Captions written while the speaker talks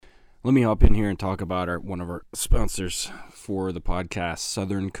Let me hop in here and talk about one of our sponsors for the podcast,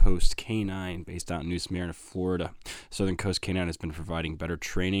 Southern Coast Canine, based out in New Smyrna, Florida. Southern Coast Canine has been providing better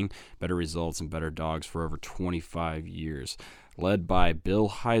training, better results, and better dogs for over 25 years. Led by Bill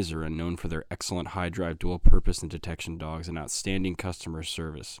Heiser and known for their excellent high-drive dual-purpose and detection dogs and outstanding customer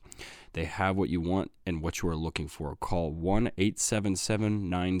service. They have what you want and what you are looking for. Call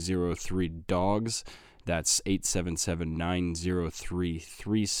 1-877-903-DOGS. That's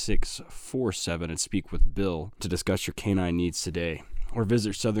 877-903-3647 and speak with Bill to discuss your canine needs today. Or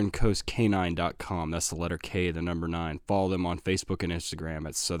visit southerncoastcanine.com. That's the letter K, the number 9. Follow them on Facebook and Instagram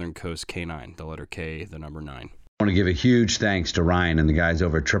at Southern Coast Canine, the letter K, the number 9. I want to give a huge thanks to Ryan and the guys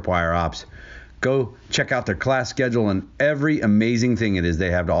over at Tripwire Ops. Go check out their class schedule and every amazing thing it is they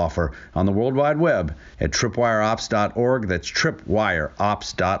have to offer on the World Wide Web at tripwireops.org. That's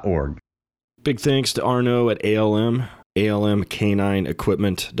tripwireops.org. Big thanks to Arno at ALM,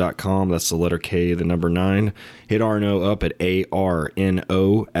 almcanineequipment.com. That's the letter K, the number 9. Hit Arno up at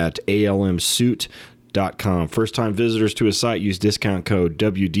ARNO at almsuit.com. First-time visitors to his site use discount code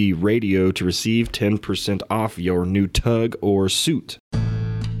WDRadio to receive 10% off your new tug or suit.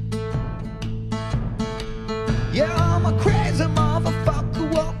 Yeah, I'm a crazy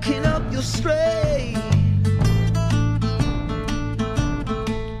motherfucker walking up your street.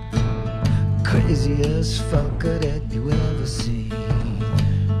 Craziest fucker that you ever seen.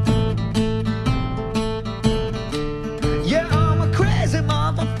 Yeah, I'm a crazy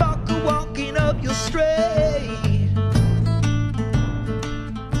motherfucker walking up your street.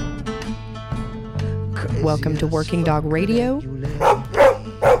 Welcome to Working Dog Radio,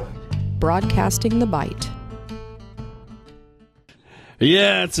 broadcasting the bite.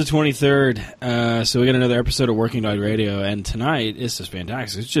 Yeah, it's the 23rd, so we got another episode of Working Dog Radio, and tonight, this is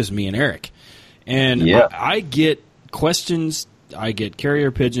fantastic. It's just me and Eric. And yeah. I get questions, I get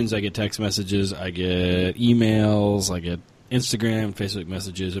carrier pigeons, I get text messages, I get emails, I get Instagram, Facebook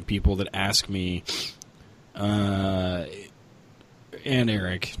messages of people that ask me, and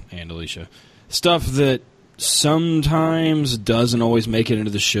Eric and Alicia, stuff that sometimes doesn't always make it into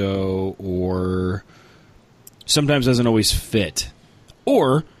the show, or sometimes doesn't always fit,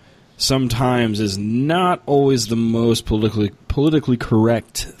 or sometimes is not always the most politically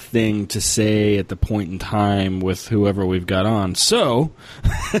correct thing to say at the point in time with whoever we've got on. So,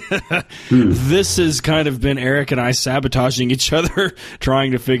 this has kind of been Eric and I sabotaging each other,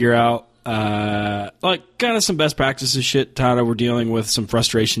 trying to figure out, kind of some best practices shit, Tyler, we're dealing with, some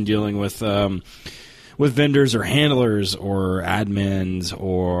frustration dealing with vendors or handlers or admins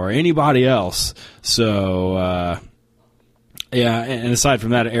or anybody else. So, yeah, and aside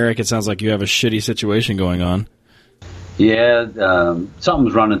from that, Eric, it sounds like you have a shitty situation going on. Yeah,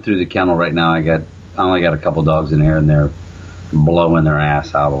 something's running through the kennel right now. I only got a couple dogs in here, and they're blowing their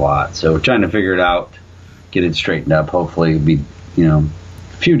ass out a lot. So we're trying to figure it out, get it straightened up. Hopefully it'll be, a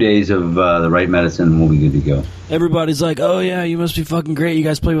few days of the right medicine, and we'll be good to go. Everybody's like, oh, yeah, you must be fucking great. You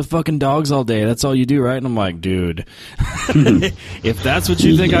guys play with fucking dogs all day. That's all you do, right? And I'm like, dude, if that's what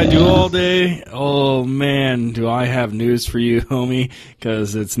you think I do all day, oh, man, do I have news for you, homie,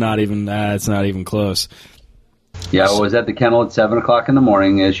 because it's not even close. Yeah, I was at the kennel at 7 o'clock in the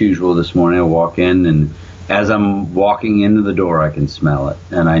morning, as usual this morning. I walk in, and as I'm walking into the door, I can smell it.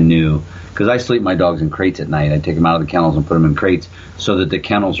 And I knew, because I sleep my dogs in crates at night. I take them out of the kennels and put them in crates so that the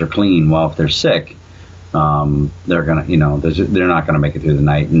kennels are clean. Well, if they're sick, they're gonna, they're not gonna make it through the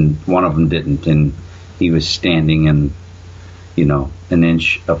night. And one of them didn't, and he was standing in, an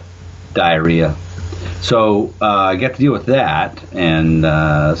inch of diarrhea. So I got to deal with that. And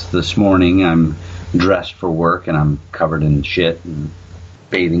this morning I'm dressed for work, and I'm covered in shit and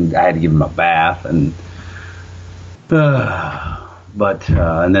bathing. I had to give him a bath, and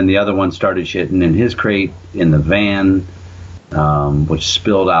and then the other one started shitting in his crate in the van, which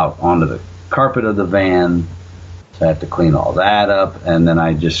spilled out onto the carpet of the van. So I have to clean all that up, and then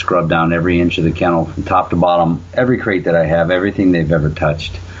I just scrubbed down every inch of the kennel from top to bottom, every crate that I have, everything they've ever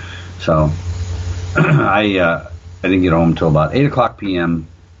touched. So I didn't get home until about 8 o'clock p.m.,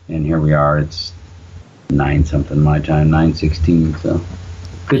 and here we are. It's 9-something my time, 9:16. So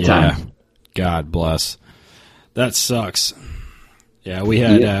good time. God bless. That sucks. Yeah, we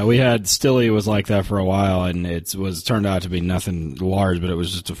had Stilly was like that for a while, and it was turned out to be nothing large, but it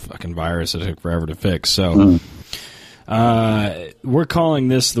was just a fucking virus that took forever to fix. So, we're calling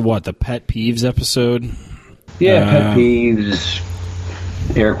this the pet peeves episode. Yeah, pet peeves.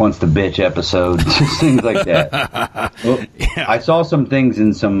 Eric wants to bitch episode, just things like that. Well, yeah. I saw some things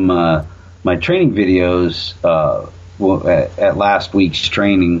in some my training videos at last week's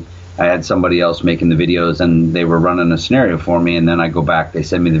training, I had somebody else making the videos, and they were running a scenario for me, and then I go back, they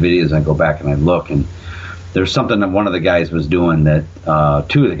send me the videos, and I go back and I look, and there's something that one of the guys was doing that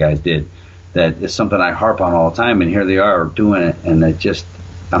two of the guys did that is something I harp on all the time, and here they are doing it, and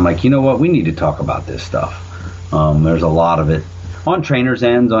I'm like, you know what, we need to talk about this stuff. There's a lot of it on trainers'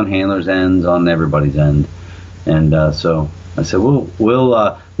 ends, on handlers' ends, on everybody's end, and so I said, we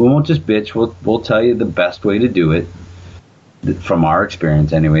won't just bitch. We'll tell you the best way to do it from our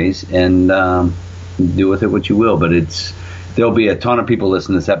experience, anyways, and do with it what you will. But there'll be a ton of people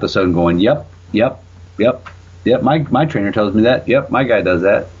listening to this episode and going, yep. My trainer tells me that. Yep, my guy does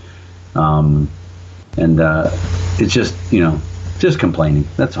that. It's just just complaining.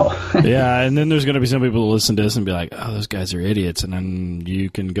 That's all. Yeah, and then there's going to be some people who listen to this and be like, "Oh, those guys are idiots," and then you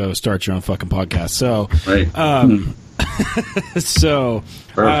can go start your own fucking podcast. So, right. So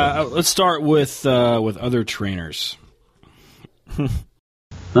let's start with other trainers.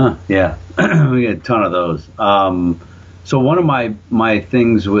 Yeah, we get a ton of those. So one of my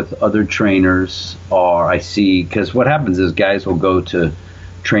things with other trainers I see, because what happens is guys will go to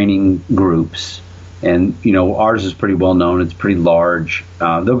training groups, and ours is pretty well known. It's pretty large.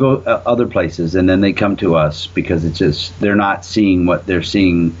 They'll go other places, and then they come to us because it's just they're not seeing what they're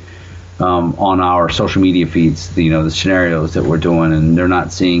seeing on our social media feeds. The scenarios that we're doing, and they're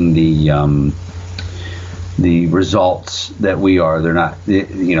not seeing the results that we are. They're not. They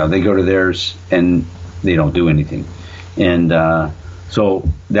go to theirs and they don't do anything, and so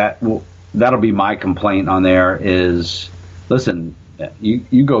that'll be my complaint on there is, listen,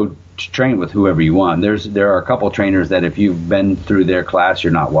 you go train with whoever you want. There are a couple trainers that if you've been through their class,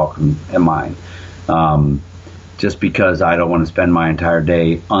 you're not welcome in mine. Just because I don't want to spend my entire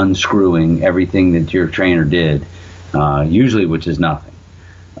day unscrewing everything that your trainer did, usually, which is nothing.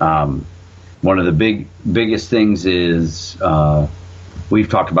 One of the biggest things is, we've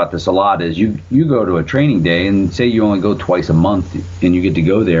talked about this a lot, is you go to a training day and say you only go twice a month and you get to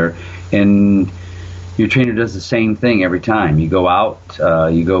go there, and your trainer does the same thing every time. You go out,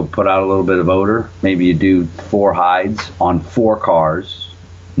 you go put out a little bit of odor. Maybe you do 4 hides on 4 cars,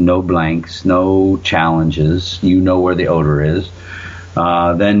 no blanks, no challenges. You know where the odor is.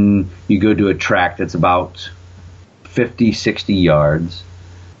 Then you go to a track that's about 50, 60 yards.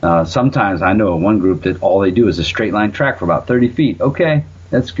 Sometimes I know one group that all they do is a straight line track for about 30 feet. Okay,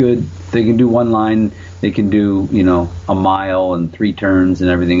 that's good. They can do one line. They can do, a mile and 3 turns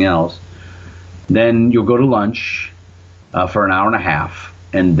and everything else. Then you'll go to lunch for an hour and a half,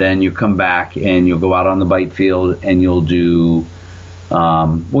 and then you come back and you'll go out on the bite field and you'll do,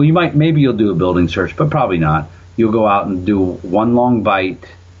 maybe you'll do a building search, but probably not. You'll go out and do one long bite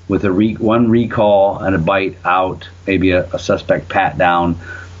with one recall and a bite out, maybe a suspect pat down,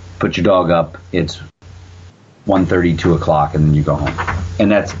 put your dog up. It's 1:30, 2 o'clock, and then you go home. And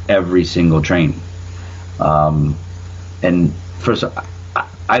that's every single training. And first,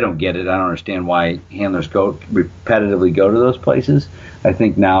 I don't get it. I don't understand why handlers repetitively go to those places. I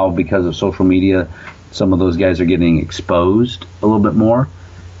think now because of social media, some of those guys are getting exposed a little bit more.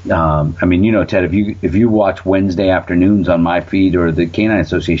 Ted, if you watch Wednesday afternoons on my feed or the Canine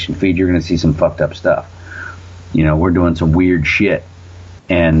Association feed, you're going to see some fucked up stuff. We're doing some weird shit,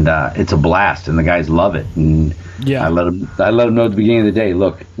 and it's a blast, and the guys love it. And yeah, I let them know at the beginning of the day,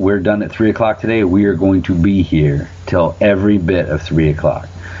 look, we're done at 3 o'clock today. We are going to be here till every bit of 3 o'clock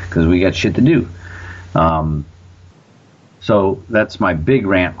because we got shit to do. So that's my big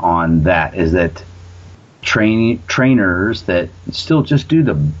rant on that, is that trainers that still just do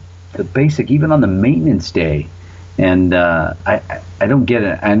the basic, even on the maintenance day, and I don't get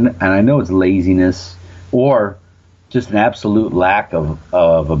it, and I know it's laziness or just an absolute lack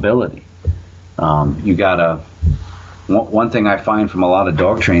of ability. You gotta. One thing I find from a lot of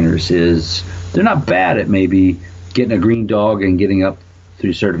dog trainers is they're not bad at maybe getting a green dog and getting up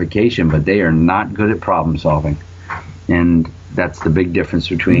through certification, but they are not good at problem solving, and that's the big difference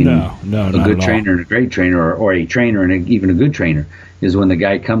between a good trainer and a great trainer, or a trainer and even a good trainer, is when the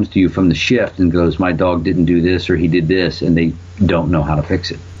guy comes to you from the shift and goes, my dog didn't do this or he did this, and they don't know how to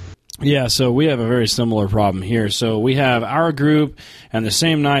fix it. Yeah, so we have a very similar problem here. So we have our group, and the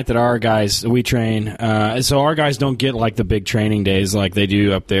same night that our guys, we train, so our guys don't get like the big training days like they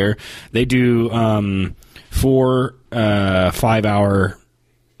do up there. They do 4 5-hour.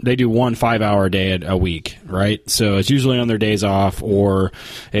 They do 1 5-hour day a week, right? So it's usually on their days off, or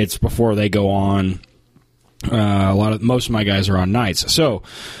it's before they go on. Most of my guys are on nights. So,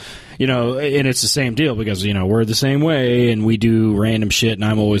 and it's the same deal because, we're the same way and we do random shit and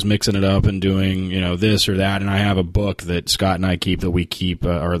I'm always mixing it up and doing, this or that. And I have a book that Scott and I keep that we keep,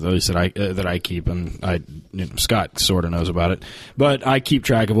 or at least that I keep, and Scott sort of knows about it, but I keep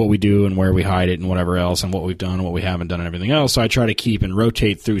track of what we do and where we hide it and whatever else and what we've done and what we haven't done and everything else. So I try to keep and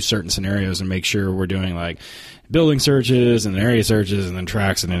rotate through certain scenarios and make sure we're doing like building searches and area searches and then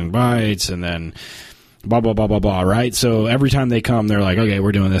tracks and then bites and then blah, blah, blah, blah, blah, right? So every time they come, they're like, okay,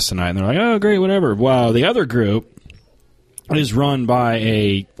 we're doing this tonight. And they're like, oh, great, whatever. Well, the other group is run by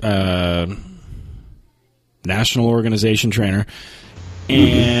a national organization trainer,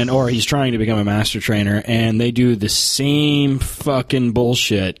 and or he's trying to become a master trainer, and they do the same fucking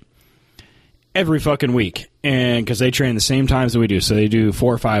bullshit every fucking week. And because they train the same times that we do. So they do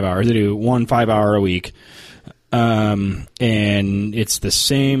 4 or 5 hours. They do 1 5-hour a week. And it's the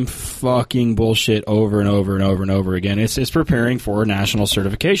same fucking bullshit over and over and over and over again. It's preparing for national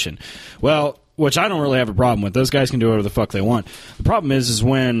certification. Well, which I don't really have a problem with. Those guys can do whatever the fuck they want. The problem is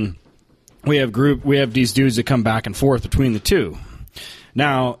when we have these dudes that come back and forth between the two.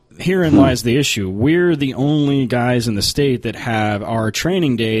 Now, herein lies the issue. We're the only guys in the state that have our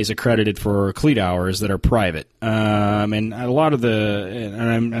training days accredited for cleat hours that are private. And a lot of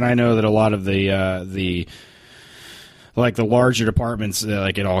and I know that a lot of the larger departments,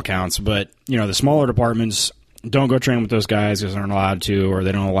 like it all counts, but the smaller departments don't go train with those guys because they're not allowed to, or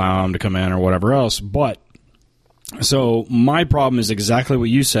they don't allow them to come in or whatever else. But so my problem is exactly what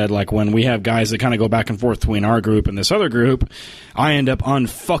you said. Like when we have guys that kind of go back and forth between our group and this other group, I end up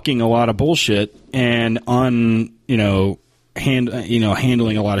unfucking a lot of bullshit and handling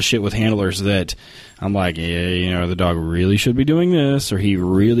a lot of shit with handlers that I'm like, yeah, the dog really should be doing this, or he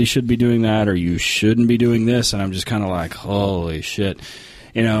really should be doing that, or you shouldn't be doing this, and I'm just kind of like, holy shit,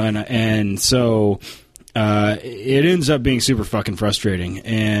 and so it ends up being super fucking frustrating.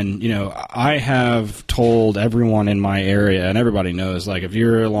 And I have told everyone in my area, and everybody knows, like, if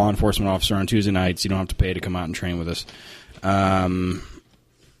you're a law enforcement officer on Tuesday nights, you don't have to pay to come out and train with us.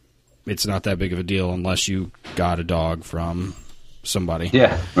 It's not that big of a deal unless you got a dog from somebody.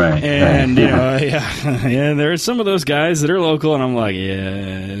 Yeah, right. And right. Yeah, there are some of those guys that are local, and I'm like, yeah,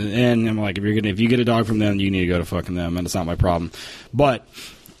 and I'm like, if you get a dog from them, you need to go to fucking them, and it's not my problem. But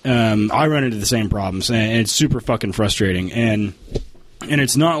I run into the same problems, and it's super fucking frustrating. And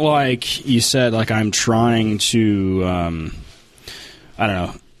it's not like you said, like I'm trying to, I don't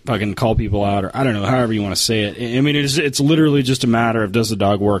know, fucking call people out, or I don't know, however you want to say it. I mean, it's literally just a matter of does the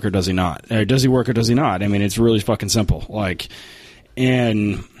dog work or does he not? Or does he work or does he not? I mean, it's really fucking simple. Like,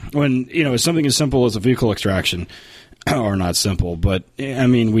 and when, something as simple as a vehicle extraction, or not simple, but I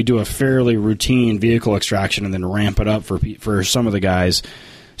mean, we do a fairly routine vehicle extraction and then ramp it up for some of the guys.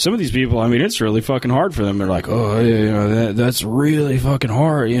 Some of these people, I mean, it's really fucking hard for them. They're like, oh, that's really fucking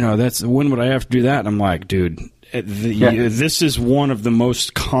hard. When would I have to do that? And I'm like, dude, this is one of the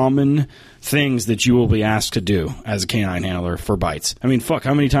most common things that you will be asked to do as a canine handler for bites. I mean, fuck,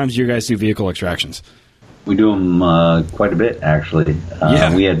 how many times do you guys do vehicle extractions? We do them quite a bit, actually.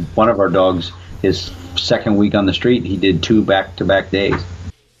 Yeah. We had one of our dogs, his second week on the street, he did 2 back-to-back days.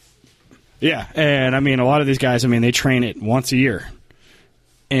 Yeah, and I mean, a lot of these guys, I mean, they train it once a year.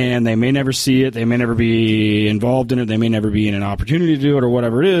 And they may never see it, they may never be involved in it, they may never be in an opportunity to do it or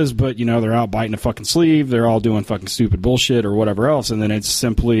whatever it is, but, they're out biting a fucking sleeve, they're all doing fucking stupid bullshit or whatever else, and then it's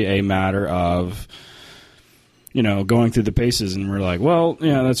simply a matter of, going through the paces, and we're like, well,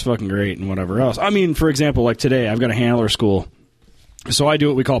 yeah, that's fucking great and whatever else. I mean, for example, like today, I've got a handler school, so I do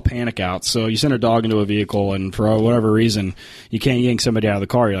what we call panic outs. So you send a dog into a vehicle, and for whatever reason, you can't yank somebody out of the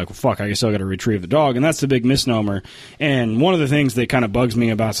car. You're like, well, fuck, I guess I got to retrieve the dog. And that's the big misnomer. And one of the things that kind of bugs me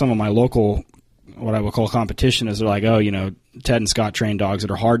about some of my local, what I would call competition, is they're like, oh, Ted and Scott train dogs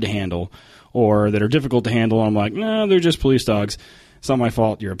that are hard to handle or that are difficult to handle. And I'm like, no, they're just police dogs. It's not my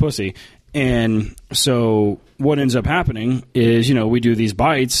fault. You're a pussy. And so what ends up happening is, we do these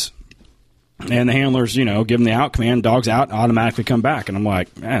bites, and the handlers, give them the out command, dogs out, automatically come back. And I'm like,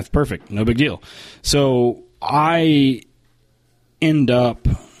 it's perfect, no big deal. So I end up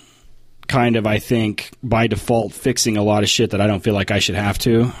kind of, I think, by default, fixing a lot of shit that I don't feel like I should have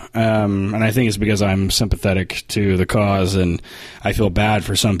to. And I think it's because I'm sympathetic to the cause, and I feel bad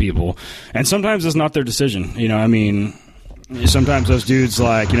for some people. And sometimes it's not their decision. I mean, sometimes those dudes,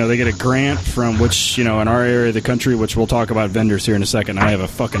 like, they get a grant from which, in our area of the country, which we'll talk about vendors here in a second. I have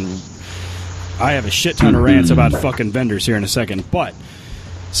a shit ton of rants about fucking vendors here in a second. But,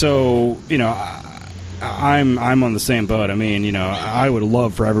 so, I'm on the same boat. I mean, I would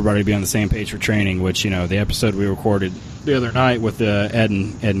love for everybody to be on the same page for training, which, the episode we recorded the other night with Ed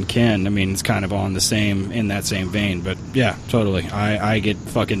and Ken, I mean, it's kind of in that same vein. But, yeah, totally. I get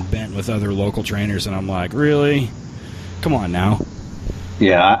fucking bent with other local trainers, and I'm like, really? Come on now.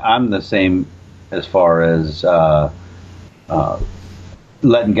 Yeah, I'm the same as far as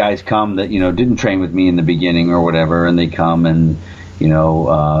letting guys come that, didn't train with me in the beginning or whatever, and they come and,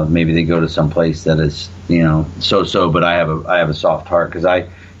 maybe they go to some place that is, so-so, but I have a soft heart, because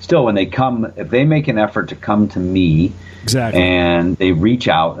when they come, if they make an effort to come to me, exactly, and they reach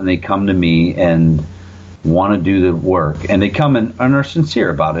out and they come to me and want to do the work, and they come and are sincere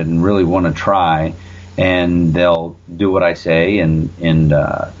about it and really want to try, and they'll do what I say and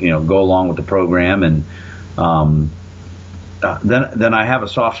go along with the program, and then I have a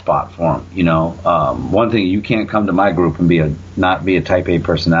soft spot for them. One thing, you can't come to my group and not be a Type A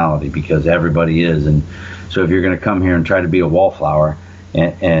personality, because everybody is, and so if you're going to come here and try to be a wallflower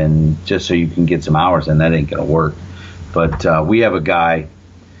and just so you can get some hours in, that ain't going to work. But we have a guy.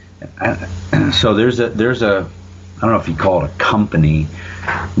 So there's a I don't know if you call it a company,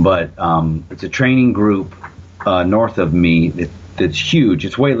 but it's a training group north of me that's huge.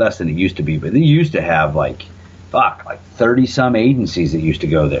 It's way less than it used to be, but they used to have like 30 some agencies that used to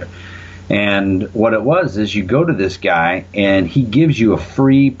go there. And what it was is, you go to this guy and he gives you a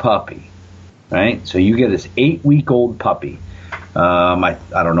free puppy, right? So you get this 8-week-old puppy. I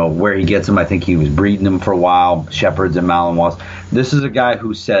don't know where he gets them. I think he was breeding them for a while, Shepherds and Malinois. This is a guy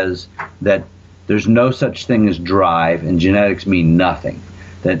who says that there's no such thing as drive, and genetics mean nothing.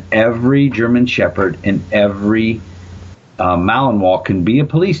 That every German Shepherd and every Malinois can be a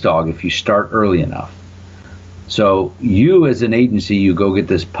police dog if you start early enough. So you, as an agency, you go get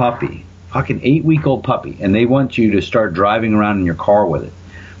this puppy, fucking 8-week-old puppy, and they want you to start driving around in your car with it.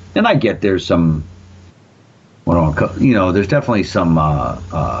 And I get there's some, there's definitely some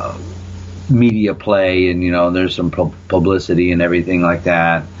media play, and there's some publicity and everything like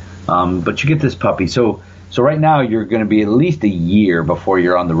that. But you get this puppy. So right now you're going to be at least a year before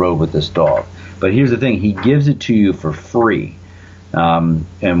you're on the road with this dog. But here's the thing: he gives it to you for free.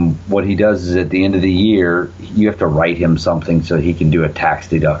 And what he does is, at the end of the year, you have to write him something so he can do a tax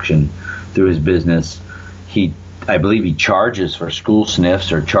deduction through his business. I believe he charges for school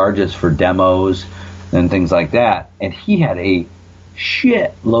sniffs or charges for demos and things like that. And he had a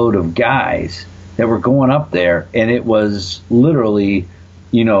shit load of guys that were going up there, and it was literally,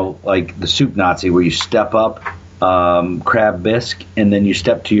 like the Soup Nazi, where you step up, crab bisque, and then you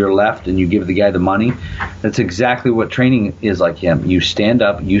step to your left and you give the guy the money. That's exactly what training is like him. You stand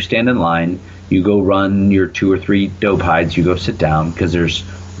up, you stand in line, you go run your 2 or 3 dope hides, you go sit down, because there's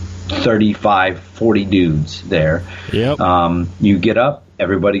 35, 40 dudes there. Yep. You get up,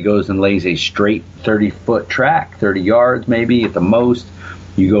 everybody goes and lays a straight 30-foot track, 30 yards maybe at the most.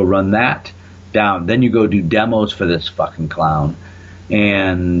 You go run that down. Then you go do demos for this fucking clown.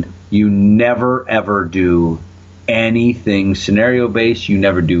 And you never, ever do anything scenario-based. You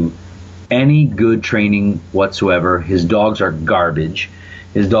never do any good training whatsoever. His dogs are garbage.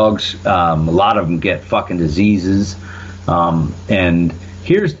 His dogs, a lot of them get fucking diseases. And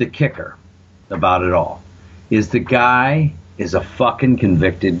here's the kicker about it all, is the guy is a fucking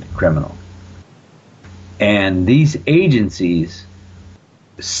convicted criminal. And these agencies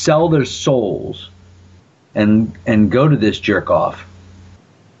sell their souls and go to this jerk-off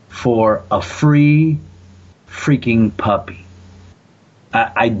for a free freaking puppy.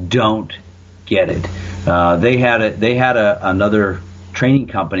 I don't get it. They had another training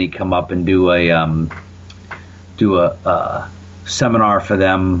company come up and do a seminar for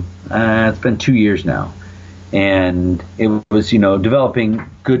them. It's been 2 years now, and it was developing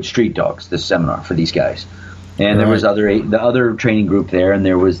good street dogs. This seminar for these guys, and there was the other training group there, and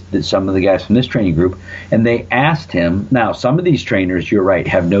there was some of the guys from this training group, and they asked him. Now, some of these trainers, you're right,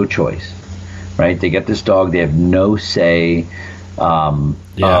 have no choice, right? They get this dog, they have no say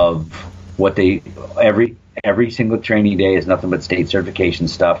of what they every single training day is nothing but state certification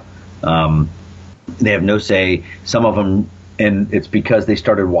stuff. They have no say. Some of them, and it's because they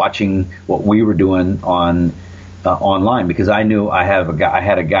started watching what we were doing on online, because I knew I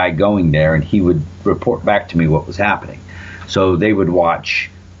had a guy going there, and he would report back to me what was happening. So they would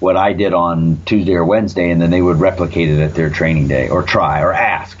watch what I did on Tuesday or Wednesday, and then they would replicate it at their training day, or try, or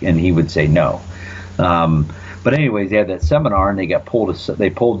ask, and he would say no. But anyways, they had that seminar, and they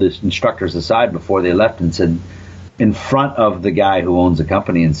pulled this instructors aside before they left and said, in front of the guy who owns the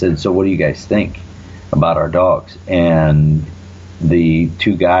company, and said, "So what do you guys think about our dogs?" And the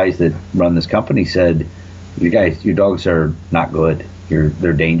 2 guys that run this company said, "You guys, your dogs are not good.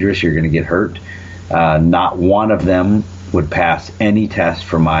 They're dangerous. You're going to get hurt. Not one of them would pass any test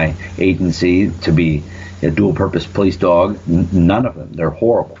for my agency to be a dual-purpose police dog. None of them. They're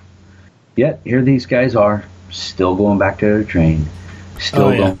horrible. Yet here these guys are, still going back to their train,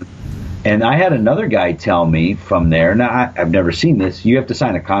 still going. And I had another guy tell me from there. Now I've never seen this. You have to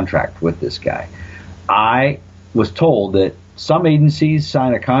sign a contract with this guy. I was told that some agencies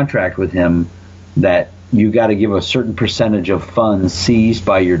sign a contract with him that you got to give a certain percentage of funds seized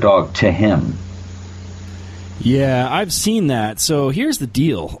by your dog to him. Yeah, I've seen that. So here's the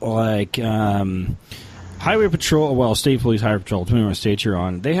deal. Like, Highway Patrol, well, State Police, Highway Patrol, depending on what state you're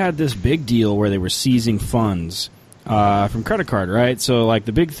on, they had this big deal where they were seizing funds from credit card, right? So, like,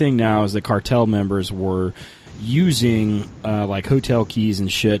 the big thing now is that cartel members were using, like, hotel keys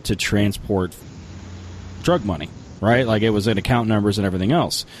and shit to transport drug money, right? Like, it was in account numbers and everything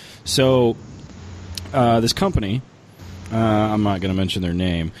else. So, this company, I'm not going to mention their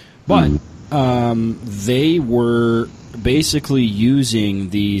name, but they were basically using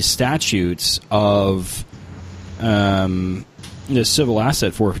the statutes of the civil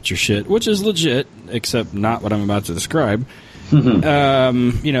asset forfeiture shit, which is legit, except not what I'm about to describe. You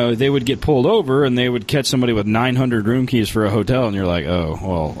know, they would get pulled over and they would catch somebody with 900 room keys for a hotel, and you're like, oh,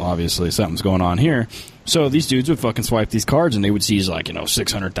 well, obviously something's going on here. So these dudes would fucking swipe these cards and they would seize, like, you know,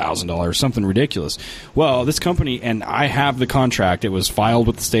 $600,000, something ridiculous. Well, this company, and I have the contract, it was filed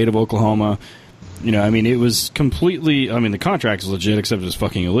with the state of Oklahoma. You know, I mean, it was completely, I mean, the contract is legit, except it's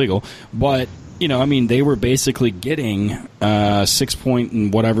fucking illegal. But, you know, I mean, they were basically getting 6 point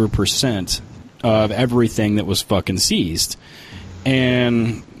and whatever % of everything that was fucking seized.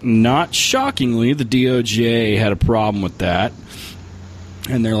 And not shockingly, the DOJ had a problem with that.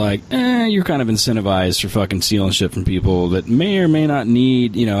 And they're like, you're kind of incentivized for fucking stealing shit from people that may or may not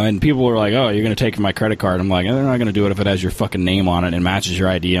need, you know, and people are like, oh, you're going to take my credit card. I'm like, they're not going to do it if it has your fucking name on it and matches your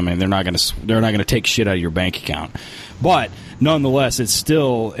ID. I mean, they're not going to take shit out of your bank account. But nonetheless, it's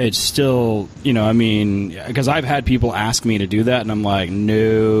still, you know, I mean, because I've had people ask me to do that, and I'm like,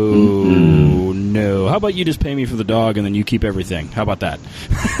 no. How about you just pay me for the dog and then you keep everything? How about that?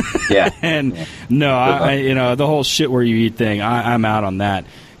 Yeah. And no, I you know, the whole shit where you eat thing, I'm out on that.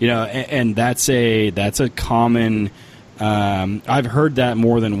 You know, and that's a common. I've heard that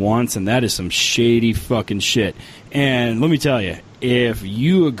more than once, and that is some shady fucking shit. And let me tell you, if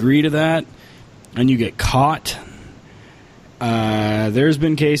you agree to that and you get caught. There's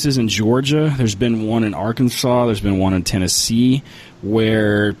been cases in Georgia. There's been one in Arkansas. There's been one in Tennessee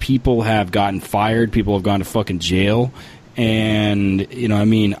where people have gotten fired. People have gone to fucking jail. And, you know, I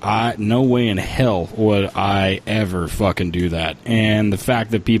mean, no way in hell would I ever fucking do that. And the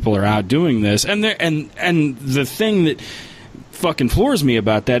fact that people are out doing this, and the thing that fucking floors me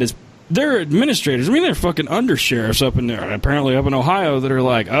about that is they're administrators. I mean, they're fucking undersheriffs up in there, apparently up in Ohio, that are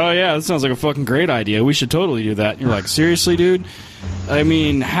like, oh, yeah, that sounds like a fucking great idea. We should totally do that. And you're like, seriously, dude? I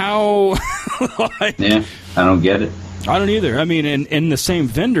mean, how? Like, yeah, I don't get it. I don't either. I mean, in the same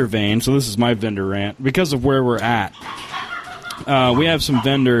vendor vein, so this is my vendor rant, because of where we're at, we have some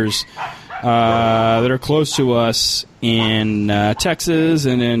vendors that are close to us in Texas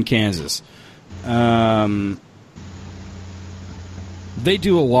and in Kansas. They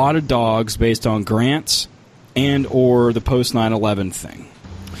do a lot of dogs based on grants and or the post 9/11 thing.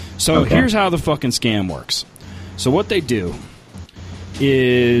 So Here's how the fucking scam works. So what they do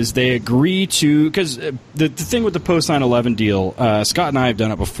is they agree to, because the thing with the post 9/11 deal, Scott and I have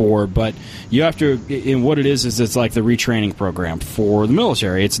done it before, but you have to, and what it is it's like the retraining program for the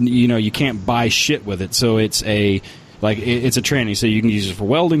military. It's, you know, you can't buy shit with it, so it's a training. So you can use it for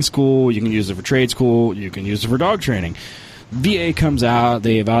welding school, you can use it for trade school, you can use it for dog training. VA comes out,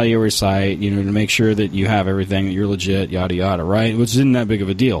 they evaluate your site, you know, to make sure that you have everything, that you're legit, yada yada, right? Which isn't that big of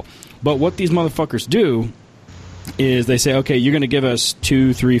a deal. But what these motherfuckers do is they say, okay, you're going to give us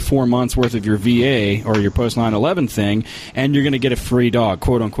 2, 3, 4 months worth of your VA or your post 9/11 thing, and you're going to get a free dog,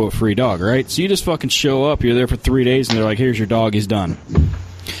 quote unquote free dog, right? So you just fucking show up, you're there for 3 days, and they're like, here's your dog, he's done.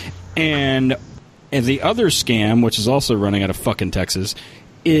 And the other scam, which is also running out of fucking Texas,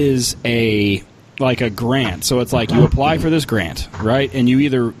 is like a grant. So it's like you apply for this grant, right? And you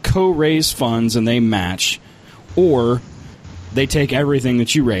either co-raise funds and they match, or they take everything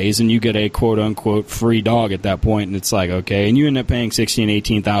that you raise and you get a quote-unquote free dog at that point. And it's like, okay, and you end up paying $16,000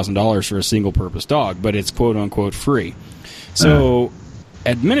 and $18,000 for a single-purpose dog, but it's quote-unquote free. So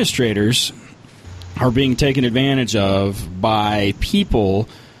administrators are being taken advantage of by people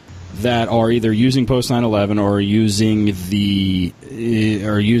that are either using post 9/11 or using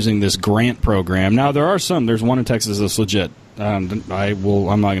this grant program. Now there are some. There's one in Texas that's legit. I'm not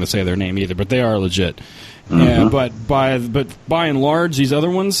going to say their name either, but they are legit. Yeah, but by and large, these other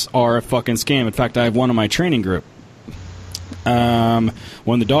ones are a fucking scam. In fact, I have one in my training group.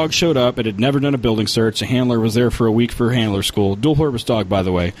 When the dog showed up, it had never done a building search. The handler was there for a week for handler school. Dual-purpose dog, by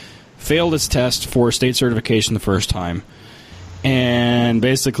the way. Failed its test for state certification the first time. And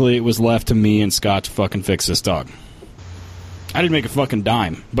basically, it was left to me and Scott to fucking fix this dog. I didn't make a fucking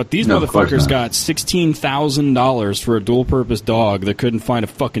dime. But these motherfuckers got $16,000 for a dual-purpose dog that couldn't find a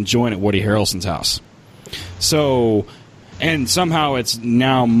fucking joint at Woody Harrelson's house. So, and somehow it's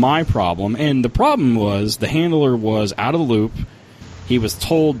now my problem. And the problem was the handler was out of the loop. He was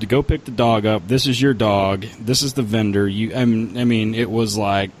told to go pick the dog up. This is your dog. This is the vendor. I mean, it was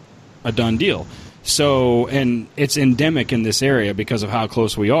like a done deal. So, and it's endemic in this area because of how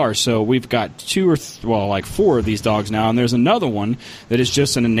close we are. So we've got 4 of these dogs now, and there's another one that is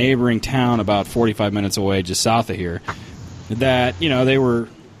just in a neighboring town about 45 minutes away, just south of here, that, you know, they were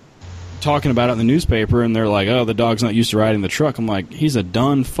talking about it in the newspaper, and they're like, oh, the dog's not used to riding the truck. I'm like, he's a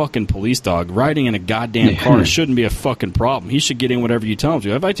done fucking police dog. Riding in a goddamn car shouldn't be a fucking problem. He should get in whatever you tell him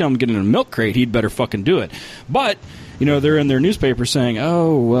to. If I tell him to get in a milk crate, he'd better fucking do it. But you know, they're in their newspaper saying,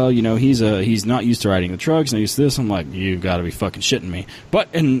 oh, well, you know, he's not used to riding the trucks, he's not used to this. I'm like, you've got to be fucking shitting me. But,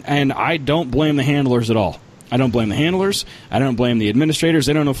 and I don't blame the handlers at all. I don't blame the handlers. I don't blame the administrators.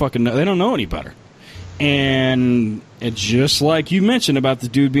 They don't know any better. And it's just like you mentioned about the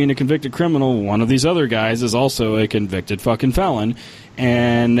dude being a convicted criminal, one of these other guys is also a convicted fucking felon,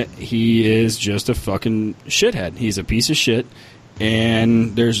 and he is just a fucking shithead. He's a piece of shit.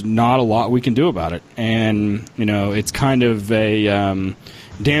 And there's not a lot we can do about it. And, you know, it's kind of a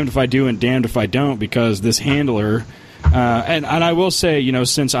damned if I do and damned if I don't, because this handler, and I will say, you know,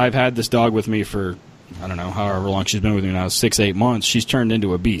 since I've had this dog with me for, I don't know, however long she's been with me now, 6-8 months, she's turned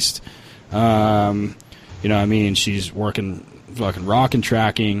into a beast. You know what I mean? She's working fucking rocking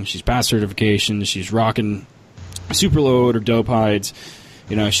tracking. She's passed certification. She's rocking Superload or dope hides.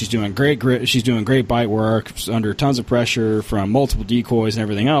 You know, she's doing great grit. She's doing great bite work under tons of pressure from multiple decoys and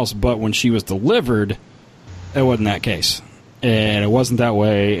everything else. But when she was delivered, it wasn't that case, and it wasn't that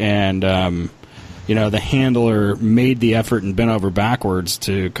way. And you know, the handler made the effort and bent over backwards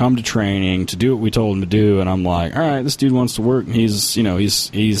to come to training to do what we told him to do. And I'm like, all right, this dude wants to work. And he's in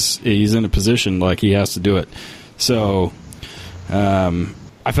a position like he has to do it. So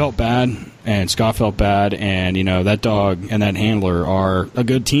I felt bad. And Scott felt bad, and, you know, that dog and that handler are a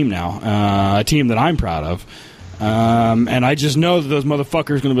good team now, a team that I'm proud of. And I just know that those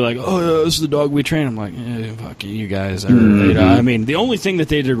motherfuckers are going to be like, oh, yeah, this is the dog we train. I'm like, fuck you guys. You know, I mean, the only thing that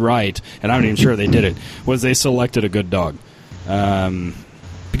they did right, and I'm not even sure they did it, was they selected a good dog.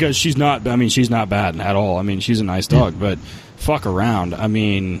 Because she's not bad at all. I mean, she's a nice dog, but fuck around. I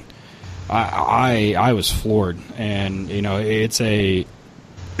mean, I was floored, and, you know,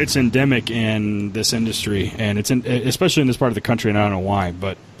 it's endemic in this industry, and especially in this part of the country, and I don't know why,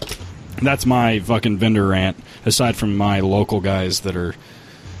 but that's my fucking vendor rant, aside from my local guys that are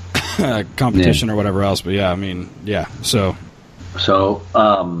competition or whatever else. But yeah, I mean, yeah. So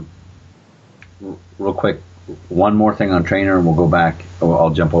real quick, one more thing on trainer, and we'll go back. I'll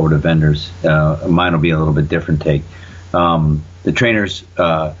jump over to vendors. Mine will be a little bit different take. The trainers,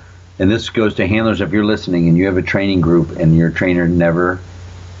 and this goes to handlers. If you're listening and you have a training group and your trainer never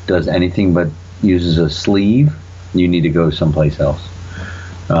does anything but uses a sleeve, you need to go someplace else.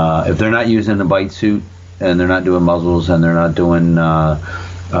 If they're not using a bite suit and they're not doing muzzles and they're not doing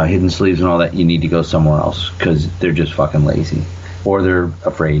hidden sleeves and all that, you need to go somewhere else, because they're just fucking lazy or they're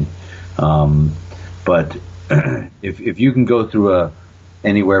afraid. But if you can go through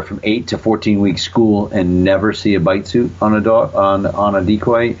anywhere from 8 to 14 week school and never see a bite suit on a dog on a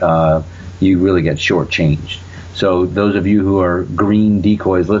decoy, you really get shortchanged. So those of you who are green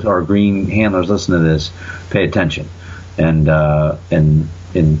decoys or green handlers, listen to this, pay attention, and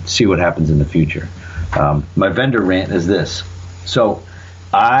see what happens in the future. My vendor rant is this. So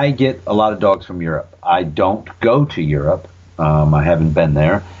I get a lot of dogs from Europe. I don't go to Europe. I haven't been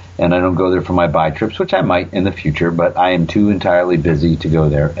there, and I don't go there for my buy trips, which I might in the future, but I am too entirely busy to go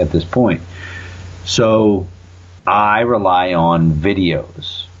there at this point. So I rely on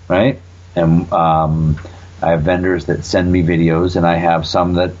videos, right? And I have vendors that send me videos, and I have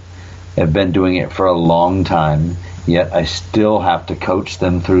some that have been doing it for a long time, yet I still have to coach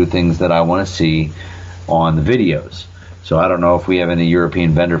them through things that I want to see on the videos. So I don't know if we have any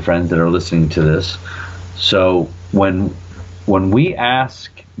European vendor friends that are listening to this. So when we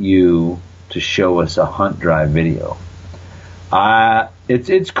ask you to show us a hunt drive video,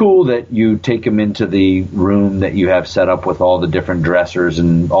 it's cool that you take them into the room that you have set up with all the different dressers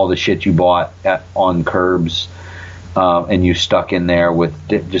and all the shit you bought on curbs, and you stuck in there with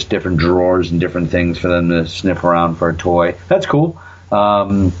just different drawers and different things for them to sniff around for a toy. That's cool.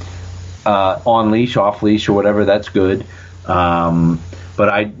 On leash, off leash, or whatever, that's good.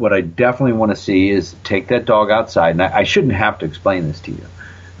 But what I definitely want to see is take that dog outside. And I shouldn't have to explain this to you,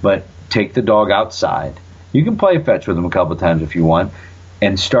 but take the dog outside. You can play fetch with him a couple of times if you want,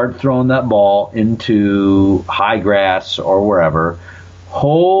 and start throwing that ball into high grass or wherever.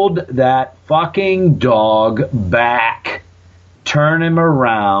 Hold that fucking dog back. Turn him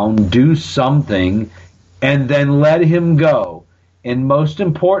around. Do something. And then let him go. And most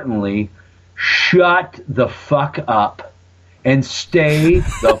importantly, shut the fuck up. And stay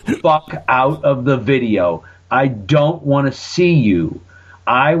the fuck out of the video. I don't want to see you.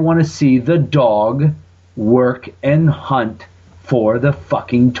 I want to see the dog work and hunt for the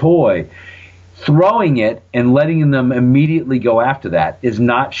fucking toy. Throwing it and letting them immediately go after that is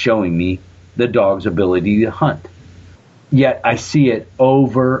not showing me the dog's ability to hunt. Yet I see it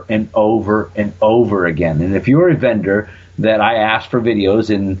over and over and over again. And if you're a vendor that I ask for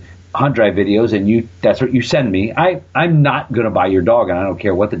videos and Hunt Drive videos and that's what you send me, I'm not going to buy your dog, and I don't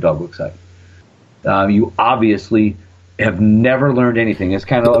care what the dog looks like. You obviously have never learned anything. It's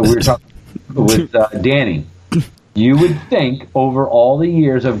kind of like we were talking with Danny. You would think over all the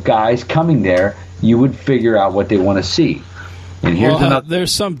years of guys coming there, you would figure out what they want to see. And here's another.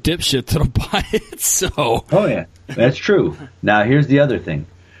 There's some dipshit that'll buy it. So. Oh yeah, that's true. Now here's the other thing.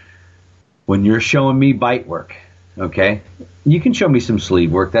 When you're showing me bite work, okay, you can show me some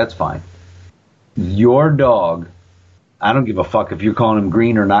sleeve work. That's fine. Your dog, I don't give a fuck if you're calling him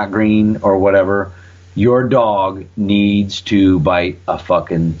green or not green or whatever. Your dog needs to bite a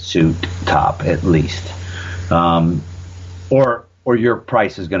fucking suit top at least. Or your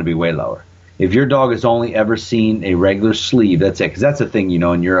price is going to be way lower. If your dog has only ever seen a regular sleeve, that's it. Because that's the thing,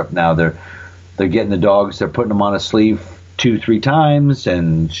 in Europe now, they're getting the dogs, they're putting them on a sleeve 2-3 times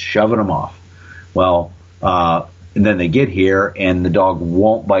and shoving them off. Well, and then they get here and the dog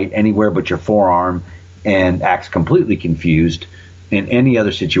won't bite anywhere but your forearm and acts completely confused in any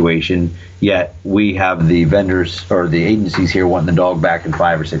other situation. Yet we have the vendors or the agencies here wanting the dog back in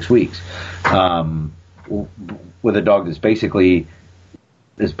 5 or 6 weeks. With a dog that's basically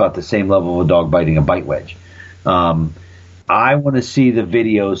is about the same level of a dog biting a bite wedge. I want to see the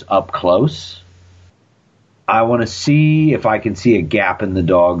videos up close. I want to see if I can see a gap in the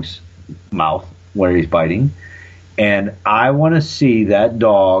dog's mouth where he's biting. And I want to see that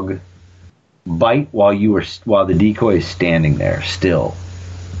dog bite while the decoy is standing there still.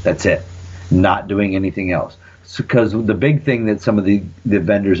 That's it. Not doing anything else. Because the big thing that some of the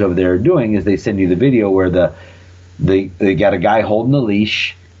vendors over there are doing is they send you the video where they got a guy holding the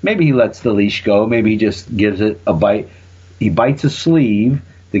leash. Maybe he lets the leash go. Maybe he just gives it a bite. He bites a sleeve.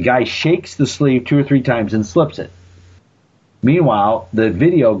 The guy shakes the sleeve 2 or 3 times and slips it. Meanwhile, the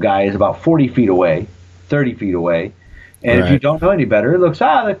video guy is about 40 feet away, 30 feet away. And If you don't know any better, it looks,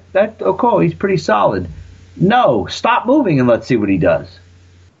 okay, he's pretty solid. No, stop moving and let's see what he does.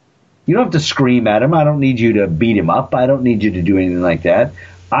 You don't have to scream at him. I don't need you to beat him up. I don't need you to do anything like that.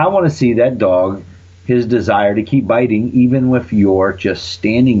 I want to see that dog, his desire to keep biting, even if you're just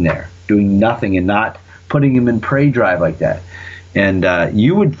standing there, doing nothing and not putting him in prey drive like that. And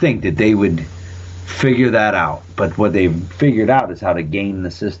you would think that they would figure that out. But what they've figured out is how to game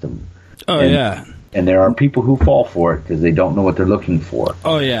the system. Yeah. And there are people who fall for it because they don't know what they're looking for.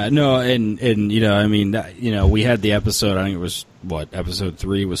 Oh yeah, no, and we had the episode. I think it was episode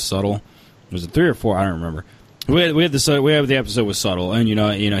 3 was Subtle. Was it 3 or 4? I don't remember. We had the episode with Subtle, and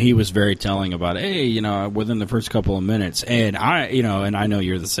he was very telling about within the first couple of minutes, and I know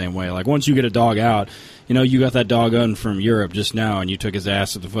you're the same way. Like once you get a dog out, you got that dog in from Europe just now, and you took his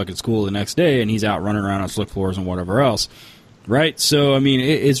ass to the fucking school the next day, and he's out running around on slick floors and whatever else. Right, so I mean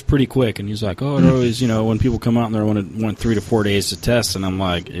it's pretty quick, and he's like, "Oh, it always, when people come out and they want 3 to 4 days to test," and I'm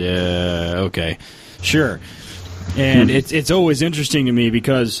like, "Yeah, okay, sure." And it's always interesting to me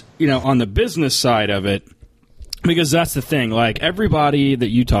because on the business side of it, because that's the thing. Like everybody that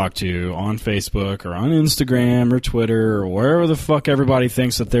you talk to on Facebook or on Instagram or Twitter or wherever the fuck everybody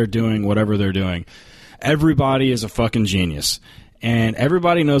thinks that they're doing whatever they're doing, everybody is a fucking genius, and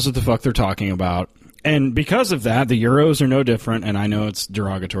everybody knows what the fuck they're talking about. And because of that, the Euros are no different. And I know it's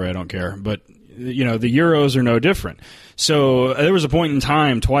derogatory, I don't care. But, the Euros are no different. So there was a point in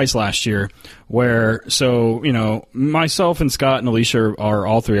time twice last year where, myself and Scott and Alicia are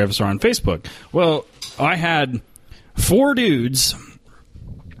all 3 of us are on Facebook. Well, I had 4 dudes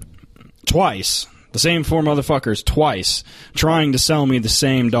twice, the same 4 motherfuckers twice, trying to sell me the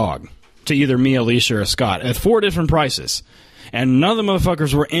same dog to either me, Alicia, or Scott at 4 different prices. And none of the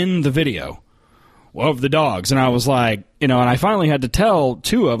motherfuckers were in the video. of the dogs. And I was like, and I finally had to tell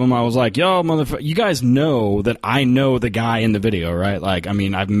 2 of them, I was like, yo, motherfucker, you guys know that I know the guy in the video, right? Like, I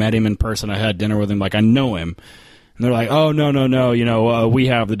mean, I've met him in person. I had dinner with him. Like, I know him. And they're like, oh, no, we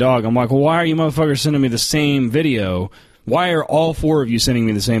have the dog. I'm like, well, why are you motherfuckers sending me the same video? Why are all 4 of you sending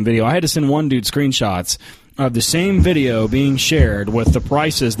me the same video? I had to send one dude screenshots of the same video being shared with the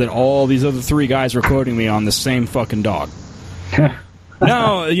prices that all these other 3 guys were quoting me on the same fucking dog.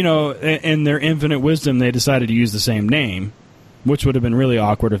 Now, in their infinite wisdom, they decided to use the same name, which would have been really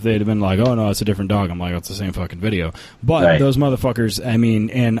awkward if they'd have been like, oh, no, it's a different dog. I'm like, oh, it's the same fucking video. But those motherfuckers, I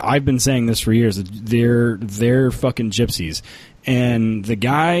mean, and I've been saying this for years, they're fucking gypsies. And the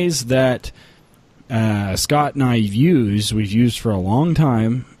guys that Scott and we've used for a long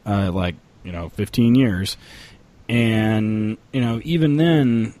time, 15 years. And, even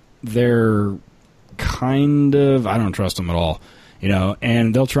then, they're kind of, I don't trust them at all.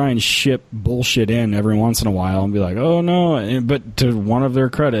 And they'll try and ship bullshit in every once in a while and be like, oh, no. But to one of their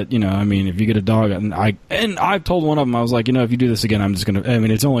credit, if you get a dog, and I've told one of them, I was like, if you do this again, I'm just going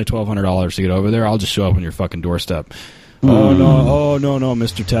to, it's only $1,200 to get over there. I'll just show up on your fucking doorstep. Oh, no,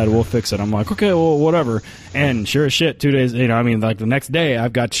 Mr. Ted, we'll fix it. I'm like, okay, well, whatever. And sure as shit, 2 days, the next day,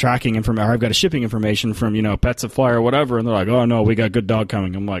 I've got tracking information, or I've got a shipping information from, Pet Supply or whatever, and they're like, oh, no, we got good dog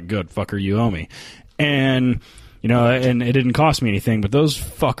coming. I'm like, good, fucker, you owe me. And and it didn't cost me anything, but those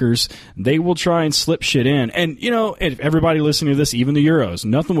fuckers, they will try and slip shit in. And, if everybody listening to this, even the Euros,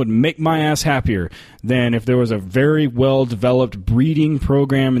 nothing would make my ass happier than if there was a very well-developed breeding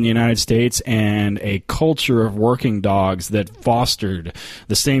program in the United States and a culture of working dogs that fostered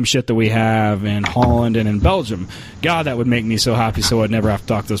the same shit that we have in Holland and in Belgium. God, that would make me so happy, so I'd never have to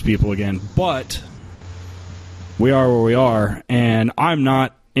talk to those people again. But we are where we are, and I'm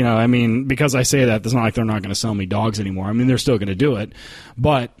not, because I say that, it's not like they're not going to sell me dogs anymore. I mean, they're still going to do it,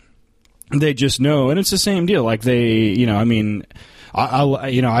 but they just know, and it's the same deal. Like I'll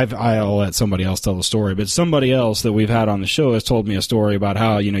let somebody else tell the story, but somebody else that we've had on the show has told me a story about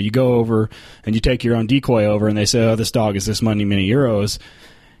how, you go over and you take your own decoy over and they say, oh, this dog is this many euros.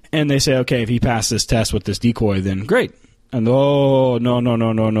 And they say, okay, if he passed this test with this decoy, then great. And no,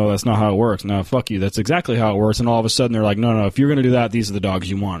 that's not how it works. No, fuck you. That's exactly how it works. And all of a sudden they're like, no, if you're going to do that, these are the dogs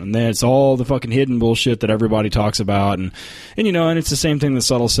you want. And then it's all the fucking hidden bullshit that everybody talks about. And it's the same thing that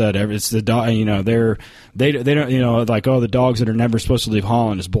Subtle said. It's the dog, they don't, like, oh, the dogs that are never supposed to leave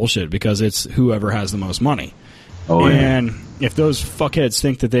Holland is bullshit because it's whoever has the most money. Oh, yeah. And if those fuckheads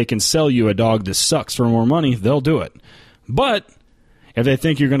think that they can sell you a dog that sucks for more money, they'll do it. But if they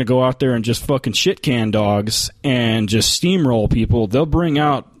think you're going to go out there and just fucking shit can dogs and just steamroll people, they'll bring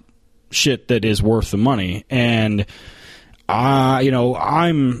out shit that is worth the money. And,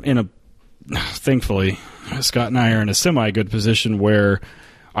 I'm in thankfully, Scott and I are in a semi-good position where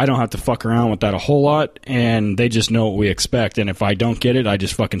I don't have to fuck around with that a whole lot, and they just know what we expect. And if I don't get it, I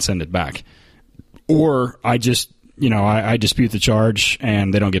just fucking send it back. Or I just, I dispute the charge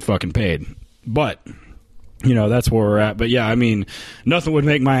and they don't get fucking paid. But that's where we're at. But yeah, nothing would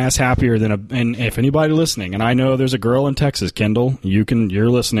make my ass happier than and if anybody listening, and I know there's a girl in Texas, Kendall, you're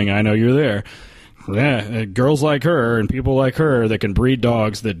listening, I know you're there. Yeah, girls like her and people like her that can breed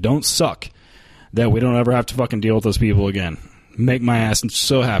dogs that don't suck, that we don't ever have to fucking deal with those people again. Make my ass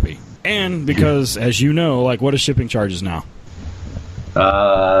so happy. And because, as you know, like, what are shipping charges now?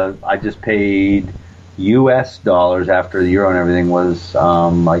 I just paid US dollars after the euro and everything was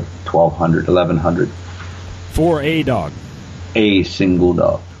like $1,200, $1,100. For a dog. A single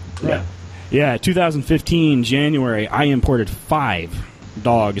dog. Yeah. Yeah, 2015, January, I imported 5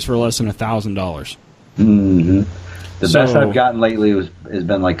 dogs for less than $1,000. Mm-hmm. The best I've gotten lately has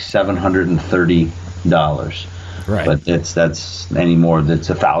been like $730. Right. But that's anymore. That's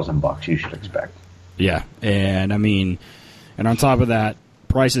 $1,000 you should expect. Yeah. And and on top of that,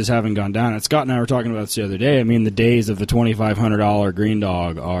 prices haven't gone down. And Scott and I were talking about this the other day. The days of the $2,500 green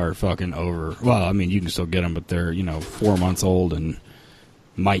dog are fucking over. Well, you can still get them, but they're, 4 months old and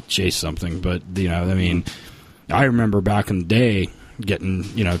might chase something. But, I remember back in the day getting,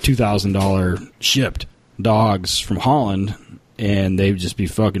 $2,000 shipped dogs from Holland, and they'd just be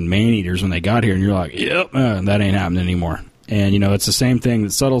fucking man-eaters when they got here. And you're like, yep, that ain't happening anymore. And, it's the same thing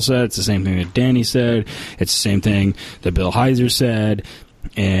that Subtle said. It's the same thing that Danny said. It's the same thing that Bill Heiser said.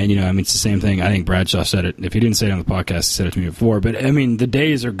 And, it's the same thing. I think Bradshaw said it. If he didn't say it on the podcast, he said it to me before. But, the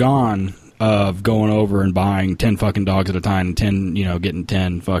days are gone of going over and buying 10 fucking dogs at a time and 10, getting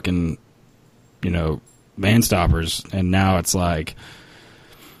 10 fucking, man stoppers. And now it's like,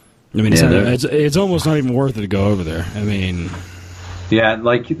 it's almost not even worth it to go over there. Yeah,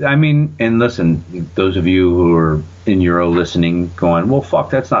 and listen, those of you who are in Euro listening, going, well, fuck,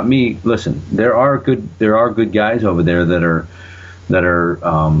 that's not me. Listen, there are good guys over there that are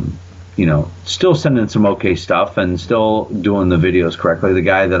still sending some okay stuff and still doing the videos correctly. The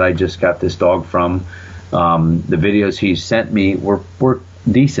guy that I just got this dog from, the videos he sent me were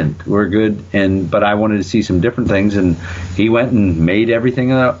decent, were good, but I wanted to see some different things, and he went and made everything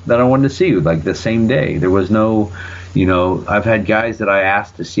that I wanted to see, like the same day. There was no, I've had guys that I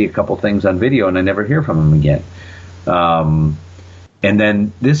asked to see a couple things on video, and I never hear from them again. And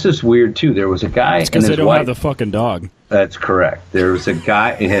then this is weird too. There was a guy and his they don't wife. Have the fucking dog. That's correct. There was a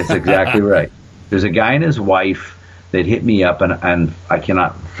guy. That's exactly right. There's a guy and his wife that hit me up, and I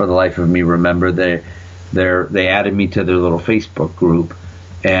cannot for the life of me remember. They added me to their little Facebook group,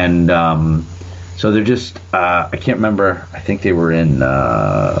 and so they're just I can't remember. I think they were in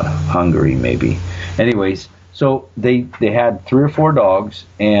Hungary, maybe. Anyways, so they had 3 or 4 dogs,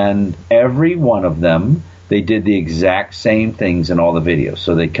 and every one of them, they did the exact same things in all the videos.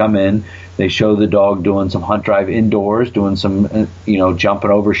 So they come in, they show the dog doing some hunt drive indoors, doing some,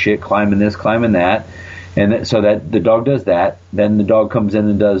 jumping over shit, climbing this, climbing that. And so that the dog does that. Then the dog comes in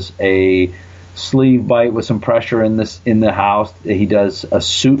and does a sleeve bite with some pressure in the house. He does a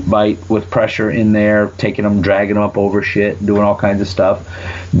suit bite with pressure in there, taking them, dragging them up over shit, doing all kinds of stuff.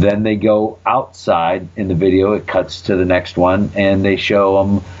 Then they go outside in the video. It cuts to the next one, and they show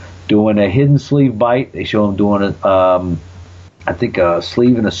them doing a hidden sleeve bite. They show them doing a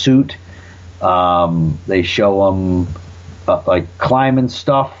sleeve in a suit. They show them like climbing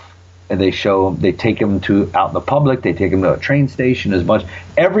stuff, and they take them out in the public. They take them to a train station. As much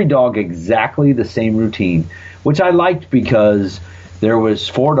every dog exactly the same routine, which I liked because there was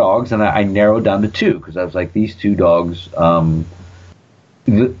 4 dogs, and I narrowed down to 2 because I was like, these 2 dogs,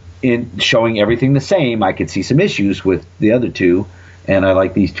 in showing everything the same, I could see some issues with the other 2. And I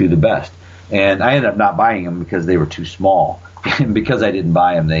like these 2 the best. And I ended up not buying them because they were too small. And because I didn't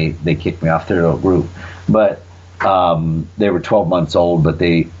buy them, they kicked me off their little group. But they were 12 months old, but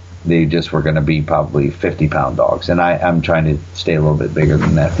they just were going to be probably 50-pound dogs. And I'm trying to stay a little bit bigger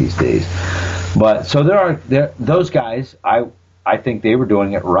than that these days. But so those guys, I think they were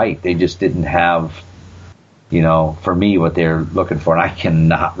doing it right. They just didn't have, for me, what they're looking for. And I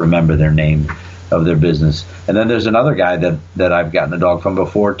cannot remember their name of their business. And then there's another guy that I've gotten a dog from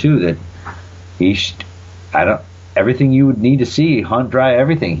before too, that everything you would need to see, hunt, dry,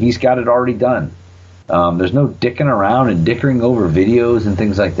 everything, he's got it already done. There's no dicking around and dickering over videos and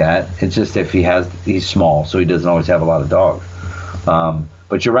things like that. It's just he's small, so he doesn't always have a lot of dogs.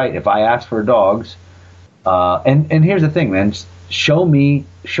 But you're right, if I ask for dogs, and here's the thing, man, just give me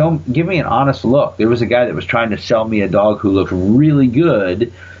an honest look. There was a guy that was trying to sell me a dog who looked really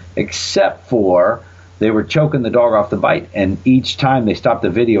good, except for they were choking the dog off the bite, and each time they stopped the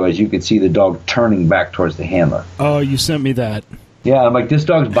video, as you could see the dog turning back towards the handler. Oh, you sent me that. Yeah, I'm like, this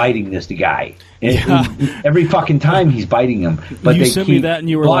dog's biting this guy. And every fucking time he's biting him. But you sent me that, and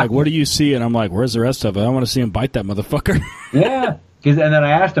you were like, what do you see? And I'm like, where's the rest of it? I want to see him bite that motherfucker. Yeah. And then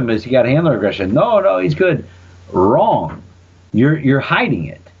I asked him, has he got handler aggression? No, he's good. Wrong. You're hiding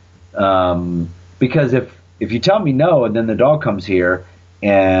it. Because if you tell me no, and then the dog comes here,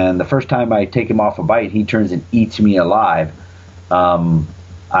 and the first time I take him off a bite, he turns and eats me alive,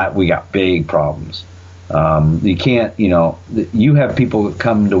 we got big problems. You can't, you have people that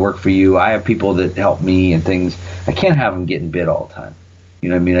come to work for you. I have people that help me and things. I can't have them getting bit all the time. You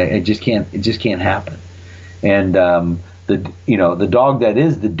know what I mean? It just can't happen. And the dog that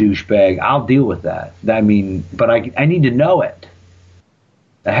is the douchebag, I'll deal with that. I mean, but I need to know it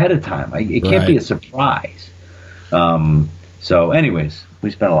ahead of time. It can't be a surprise. So anyways, we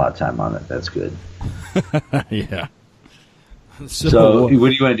spent a lot of time on it. That's good. Yeah. So what do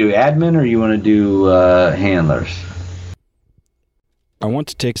you want to do, admin, or you want to do handlers? I want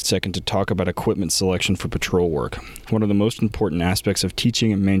to take a second to talk about equipment selection for patrol work. One of the most important aspects of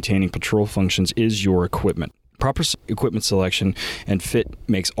teaching and maintaining patrol functions is your equipment. Proper equipment selection and fit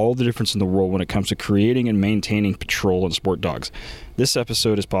makes all the difference in the world when it comes to creating and maintaining patrol and sport dogs. This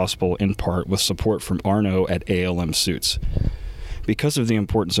episode is possible in part with support from Arno at ALM Suits. Because of the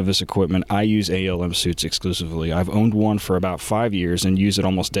importance of this equipment, I use ALM Suits exclusively. I've owned one for about 5 years and use it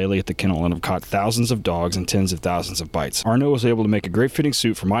almost daily at the kennel, and have caught thousands of dogs and tens of thousands of bites. Arno was able to make a great fitting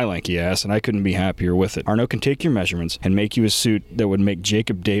suit for my lanky ass, and I couldn't be happier with it. Arno can take your measurements and make you a suit that would make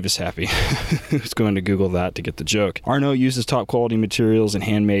Jacob Davis happy. Who's going to Google that to get the joke? Arno uses top quality materials and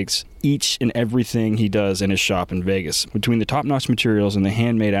handmakes each and everything he does in his shop in Vegas. Between the top-notch materials and the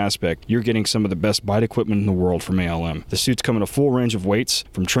handmade aspect, you're getting some of the best bite equipment in the world from ALM. The suits come in a full range range of weights,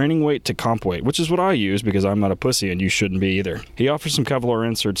 from training weight to comp weight, which is what I use because I'm not a pussy and you shouldn't be either. He offers some Kevlar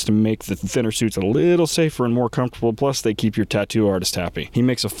inserts to make the thinner suits a little safer and more comfortable, plus they keep your tattoo artist happy. He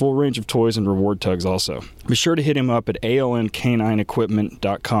makes a full range of toys and reward tugs also. Be sure to hit him up at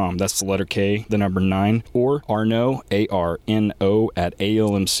alnk9equipment.com. That's the letter K, the number 9, or Arno, A-R-N-O, at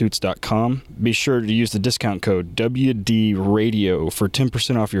almsuits.com. Be sure to use the discount code WDRadio for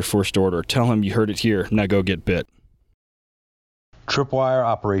 10% off your first order. Tell him you heard it here. Now go get bit. Tripwire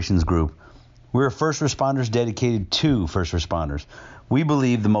Operations Group. We're first responders dedicated to first responders. We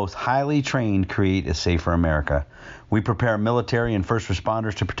believe the most highly trained create a safer America. We prepare military and first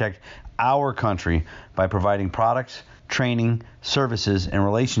responders to protect our country by providing products, training, services, and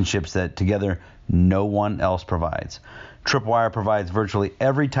relationships that together no one else provides. Tripwire provides virtually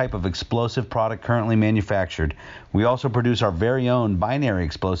every type of explosive product currently manufactured. We also produce our very own binary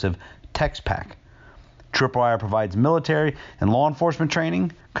explosive, TexPack. Tripwire provides military and law enforcement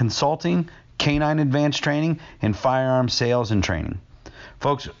training, consulting, canine advanced training, and firearms sales and training.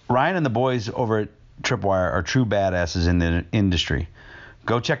 Folks, Ryan and the boys over at Tripwire are true badasses in the industry.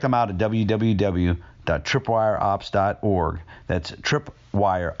 Go check them out at www.tripwireops.org. That's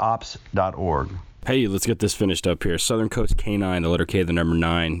tripwireops.org. Hey, let's get this finished up here. Southern Coast Canine, the letter K, the number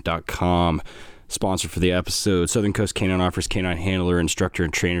 9.com. Sponsor for the episode. Southern Coast Canine offers canine handler, instructor,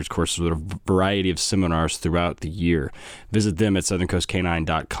 and trainers courses with a variety of seminars throughout the year. Visit them at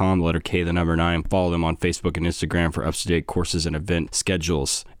southerncoastcanine.com, letter K, the number 9. Follow them on Facebook and Instagram for up-to-date courses and event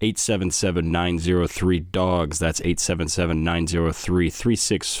schedules. 877-903-DOGS. That's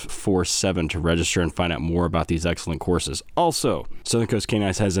 877-903-3647 to register and find out more about these excellent courses. Also, Southern Coast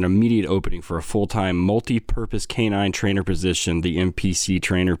Canines has an immediate opening for a full-time multi-purpose canine trainer position, the MPC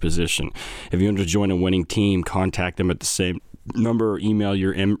trainer position. If you want to join a winning team, contact them at the same number or email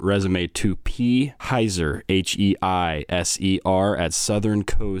your resume to P. Heiser, Heiser, at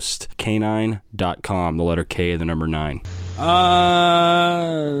southerncoastcanine.com, the letter K, the number 9.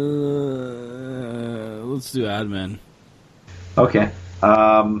 Let's do admin. Okay.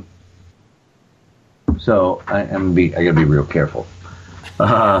 So I gotta be real careful.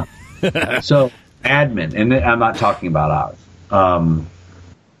 So admin, and I'm not talking about ours.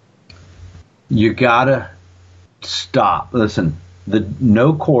 You gotta stop. Listen,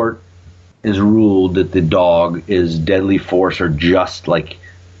 no court is ruled that the dog is deadly force or just like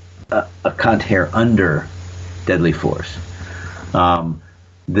a cunt hair under deadly force.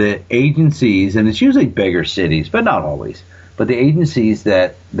 The agencies, and it's usually bigger cities, but not always, but the agencies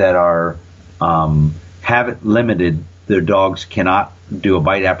that are haven't limited their dogs cannot do a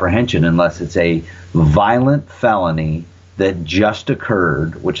bite apprehension unless it's a violent felony that just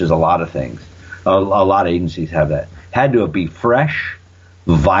occurred, which is a lot of things. A lot of agencies have that. Had to be fresh,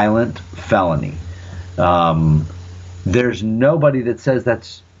 violent felony. There's nobody that says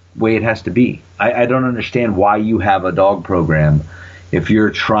that's the way it has to be. I don't understand why you have a dog program if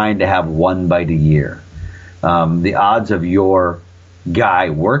you're trying to have one bite a year. The odds of your guy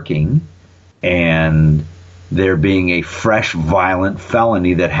working and there being a fresh, violent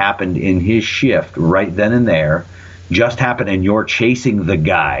felony that happened in his shift right then and there, just happened, and you're chasing the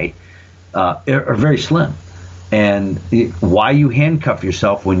guy, are very slim. And why you handcuff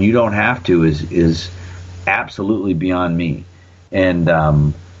yourself when you don't have to is absolutely beyond me.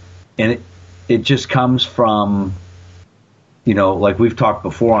 And it just comes from, like we've talked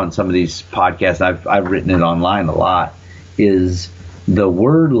before on some of these podcasts, I've written it online a lot, is the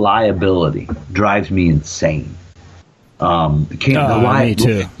word liability drives me insane. Me too.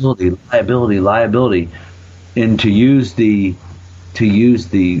 Liability. And to use the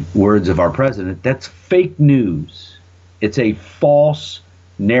words of our president, that's fake news. It's a false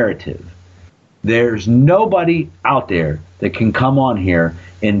narrative. There's nobody out there that can come on here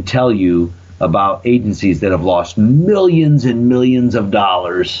and tell you about agencies that have lost millions and millions of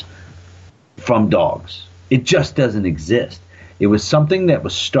dollars from dogs. It just doesn't exist. It was something that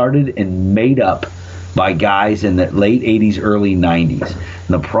was started and made up by guys in the late 80s, early 90s. And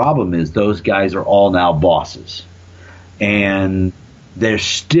the problem is those guys are all now bosses. And they're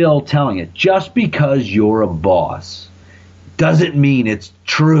still telling it. Just because you're a boss doesn't mean it's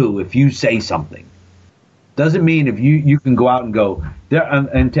true if you say something. Doesn't mean if you can go out and go there.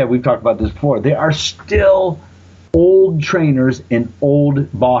 And Ted, we've talked about this before. There are still old trainers and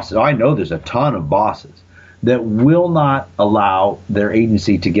old bosses. I know there's a ton of bosses that will not allow their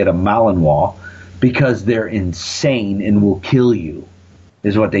agency to get a Malinois because they're insane and will kill you,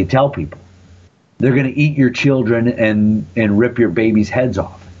 is what they tell people. They're going to eat your children and rip your babies' heads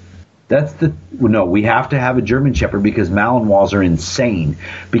off. We have to have a German Shepherd because Malinois are insane,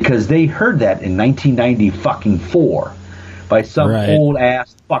 because they heard that in 1994. by some old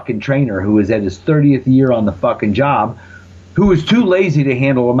ass fucking trainer who is at his 30th year on the fucking job, who was too lazy to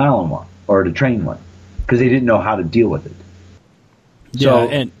handle a Malinois or to train one because they didn't know how to deal with it. So,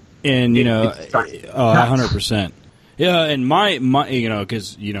 and you know, 100%. Yeah, and my you know,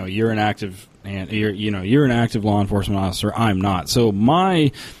 because you know you're an active you're an active law enforcement officer. I'm not. So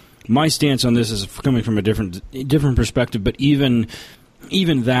my stance on this is coming from a different perspective. But even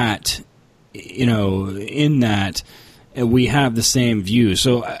that, you know, in that we have the same view.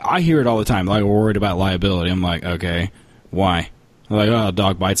 So I hear it all the time. Like, we're worried about liability. I'm like, okay, why? Like, oh, a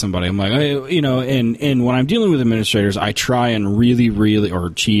dog bites somebody. I'm like, you know, and when I'm dealing with administrators, I try and really, or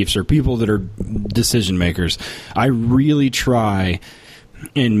chiefs or people that are decision makers, I really try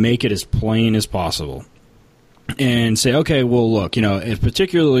and make it as plain as possible and say, okay, well, look, you know, if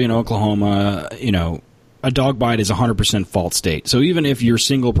particularly in Oklahoma, you know, a dog bite is 100% fault state. So even if your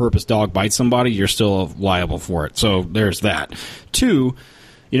single purpose dog bites somebody, you're still liable for it. So there's that. 2,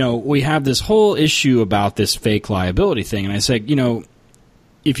 you know, we have this whole issue about this fake liability thing. And I said, you know,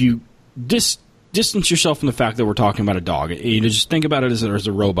 if you distance yourself from the fact that we're talking about a dog, you know, just think about it as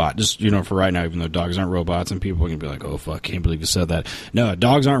a robot. Just, you know, for right now, even though dogs aren't robots, and people can be like, oh, fuck, can't believe you said that. No,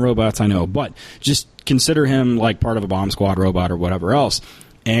 dogs aren't robots, I know. But just consider him like part of a bomb squad robot or whatever else.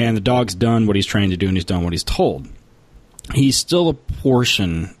 And the dog's done what he's trained to do, and he's done what he's told. He's still a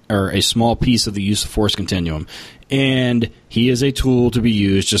portion or a small piece of the use of force continuum. And he is a tool to be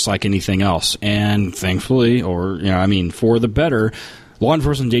used just like anything else. And thankfully, or, you know, I mean, for the better, law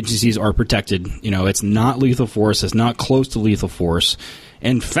enforcement agencies are protected. You know, it's not lethal force. It's not close to lethal force.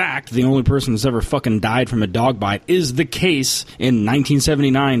 In fact, the only person that's ever fucking died from a dog bite is the case in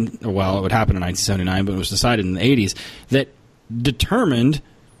 1979. Well, it would happen in 1979, but it was decided in the 80s that determined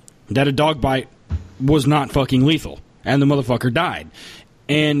that a dog bite was not fucking lethal. And the motherfucker died.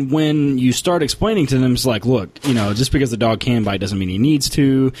 And when you start explaining to them, it's like, look, you know, just because the dog can bite doesn't mean he needs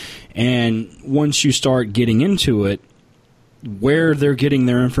to. And once you start getting into it, where they're getting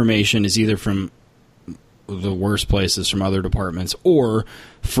their information is either from the worst places, from other departments, or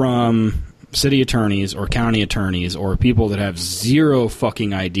from city attorneys or county attorneys or people that have zero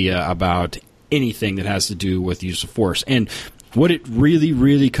fucking idea about anything that has to do with use of force. And what it really,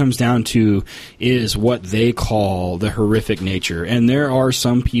 really comes down to is what they call the horrific nature. And there are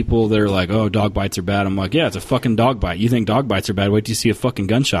some people that are like, oh, dog bites are bad. I'm like, yeah, it's a fucking dog bite. You think dog bites are bad? Wait till you see a fucking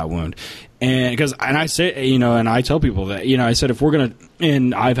gunshot wound. And I say, you know, and I tell people that, you know, I said, if we're going to,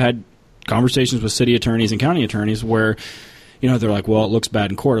 and I've had conversations with city attorneys and county attorneys where, you know, they're like, well, it looks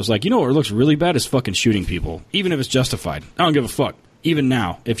bad in court. I was like, you know what looks really bad is fucking shooting people, even if it's justified. I don't give a fuck. Even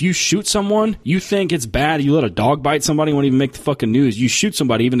now, if you shoot someone, you think it's bad, you let a dog bite somebody, won't even make the fucking news. You shoot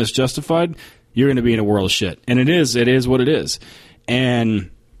somebody, even if it's justified, you're going to be in a world of shit. And it is what it is. And,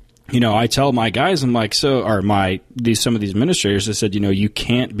 you know, I tell my guys, I'm like, some of these administrators, I said, you know, you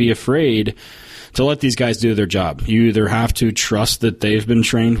can't be afraid to let these guys do their job. You either have to trust that they've been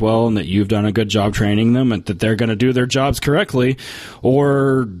trained well and that you've done a good job training them and that they're going to do their jobs correctly,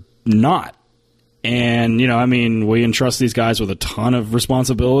 or not. And, you know, I mean, we entrust these guys with a ton of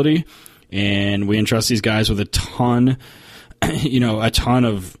responsibility, and we entrust these guys with a ton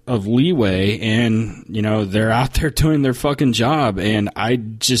of leeway, and, you know, they're out there doing their fucking job, and I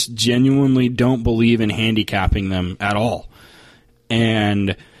just genuinely don't believe in handicapping them at all.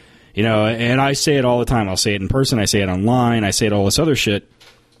 And, you know, and I say it all the time. I'll say it in person, I say it online, I say it all this other shit,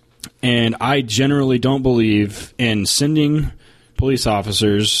 and I generally don't believe in sending police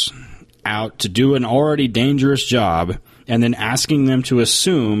officers out to do an already dangerous job and then asking them to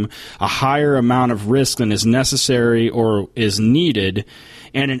assume a higher amount of risk than is necessary or is needed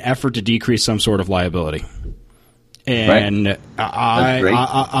in an effort to decrease some sort of liability. And right.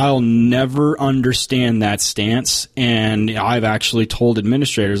 I'll never understand that stance. And I've actually told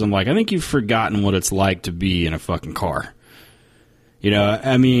administrators, I'm like, I think you've forgotten what it's like to be in a fucking car. You know,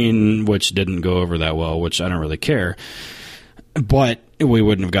 I mean, which didn't go over that well, which I don't really care. But we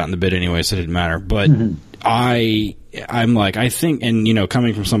wouldn't have gotten the bid anyway, so it didn't matter. But I'm like, I think, and, you know,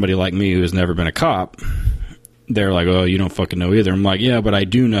 coming from somebody like me who has never been a cop, they're like, oh, you don't fucking know either. I'm like, yeah, but I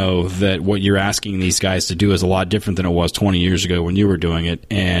do know that what you're asking these guys to do is a lot different than it was 20 years ago when you were doing it.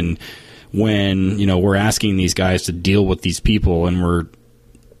 And when, you know, we're asking these guys to deal with these people and we're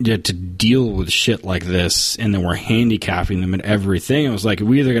to deal with shit like this, and then we're handicapping them in everything. It was like,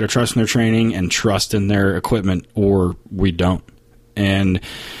 we either got to trust in their training and trust in their equipment, or we don't. And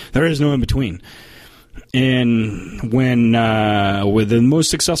there is no in between. And when with the most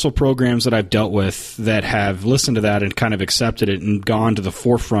successful programs that I've dealt with that have listened to that and kind of accepted it and gone to the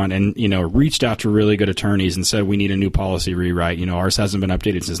forefront and, you know, reached out to really good attorneys and said, we need a new policy rewrite. You know, ours hasn't been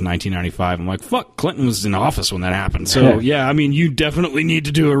updated since 1995. I'm like, fuck, Clinton was in office when that happened. So, yeah, I mean, you definitely need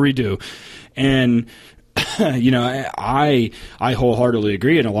to do a redo. And you know, I wholeheartedly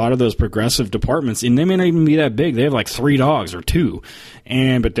agree. And a lot of those progressive departments, and they may not even be that big. They have like 3 dogs or 2,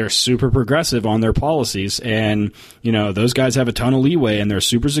 but they're super progressive on their policies. And you know, those guys have a ton of leeway, and they're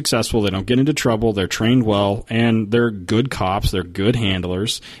super successful. They don't get into trouble. They're trained well, and they're good cops. They're good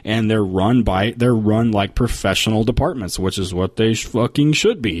handlers, and they're run like professional departments, which is what they fucking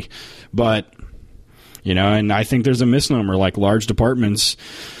should be. But you know, and I think there's a misnomer, like large departments.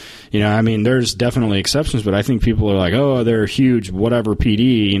 You know, I mean, there's definitely exceptions, but I think people are like, oh, they're huge, whatever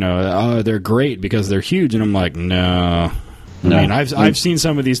PD, you know, oh, they're great because they're huge. And I'm like, no. I mean, I've seen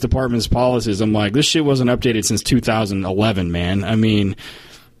some of these departments' policies. I'm like, this shit wasn't updated since 2011, man. I mean,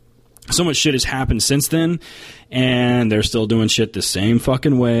 so much shit has happened since then, and they're still doing shit the same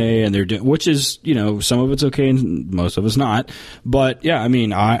fucking way, and they're doing, which is, you know, some of it's okay and most of it's not. But yeah, I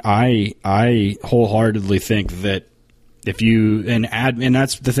mean, I wholeheartedly think that if you and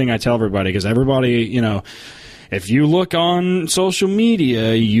that's the thing I tell everybody, because everybody, you know, if you look on social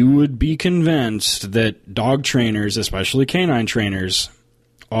media, you would be convinced that dog trainers, especially canine trainers,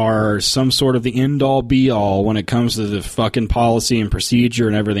 are some sort of the end-all be-all when it comes to the fucking policy and procedure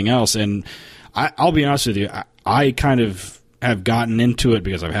and everything else. And I'll be honest with you, I kind of have gotten into it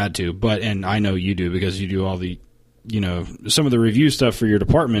because I've had to, and I know you do because you do all the, you know, some of the review stuff for your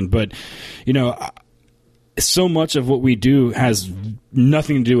department. But, you know, so much of what we do has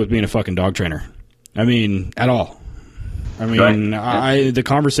nothing to do with being a fucking dog trainer. I mean, at all. I mean, right. The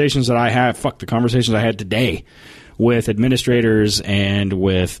conversations that I have, the conversations I had today with administrators and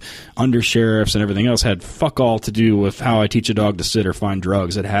with undersheriffs and everything else had fuck all to do with how I teach a dog to sit or find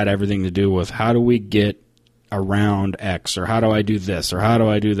drugs. It had everything to do with how do we get around X, or how do I do this, or how do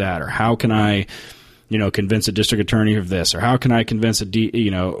I do that, or how can I, you know, convince a district attorney of this, or how can I convince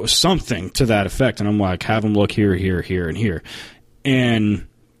you know, something to that effect. And I'm like, have them look here, here, here, and here. And,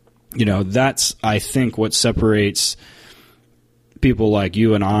 you know, that's, I think, what separates people like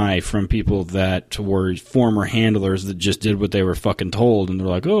you and I from people that were former handlers that just did what they were fucking told. And they're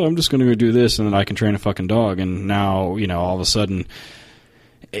like, oh, I'm just going to go do this and then I can train a fucking dog. And now, you know, all of a sudden,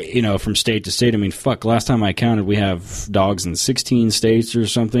 you know, from state to state, I mean, fuck, last time I counted, we have dogs in 16 states or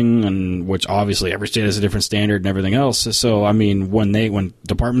something, and which obviously every state has a different standard and everything else. So, I mean, when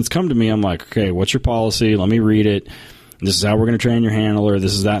departments come to me, I'm like, okay, what's your policy? Let me read it. This is how we're going to train your handler.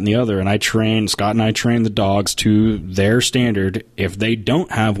 This is that and the other. And Scott and I train the dogs to their standard. If they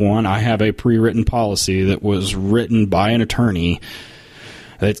don't have one, I have a pre-written policy that was written by an attorney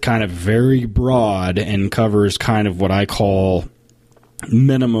that's kind of very broad and covers kind of what I call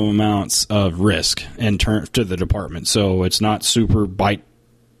minimum amounts of risk in turn to the department. So it's not super bite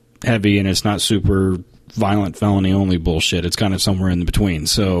heavy and it's not super violent felony only bullshit. It's kind of somewhere in between.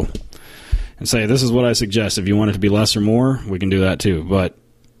 So, and say, this is what I suggest. If you want it to be less or more, we can do that too. But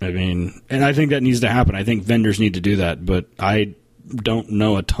I mean, and I think that needs to happen. I think vendors need to do that, but I don't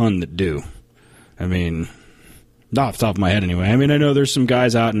know a ton that do. I mean, not off the top of my head anyway. I mean, I know there's some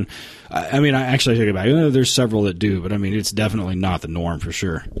guys out, and I mean, I actually take it back. There's several that do, but I mean, it's definitely not the norm for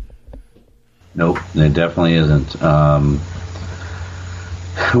sure. Nope, it definitely isn't.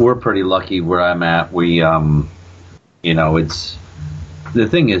 We're pretty lucky where I'm at. We, you know, it's the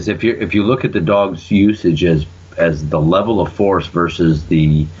thing is, if you look at the dog's usage as the level of force versus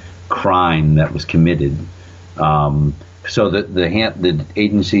the crime that was committed, so that the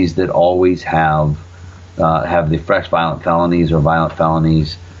agencies that always have the fresh violent felonies or violent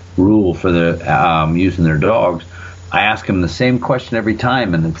felonies rule for the using their dogs, I ask them the same question every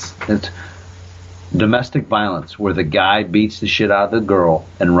time, and it's domestic violence where the guy beats the shit out of the girl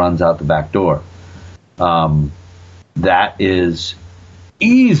and runs out the back door. That is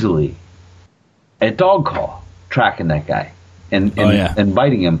easily a dog call, tracking that guy and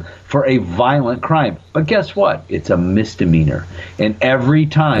biting him for a violent crime. But guess what? It's a misdemeanor, and every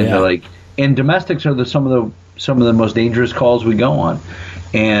time they're like, and domestics are some of the most dangerous calls we go on.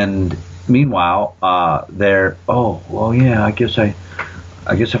 And meanwhile, they're, oh well, yeah, I guess I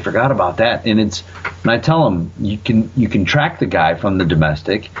forgot about that. And I tell them, you can track the guy from the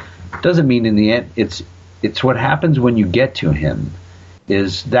domestic. Doesn't mean in the end it's what happens when you get to him.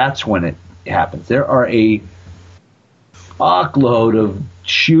 That's when it happens. There are a fuckload of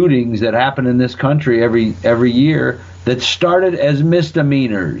shootings that happen in this country every year that started as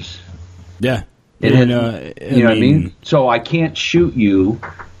misdemeanors. Yeah. You know what I mean? So I can't shoot you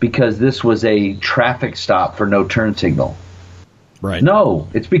because this was a traffic stop for no turn signal. Right. No,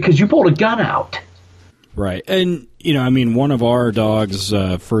 it's because you pulled a gun out. Right. And, one of our dog's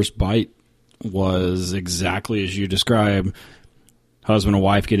first bite was exactly as you describe. Husband and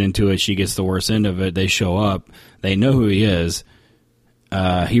wife get into it. She gets the worst end of it. They show up. They know who he is.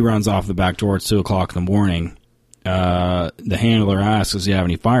 He runs off the back door at 2 o'clock in the morning. The handler asks, does he have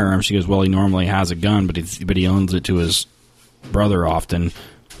any firearms? She goes, well, he normally has a gun, but he owns it to his brother often.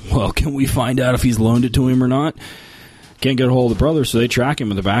 Well, can we find out if he's loaned it to him or not? Can't get a hold of the brother, so they track him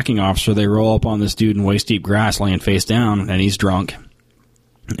with the backing officer. They roll up on this dude in waist-deep grass laying face down, and he's drunk.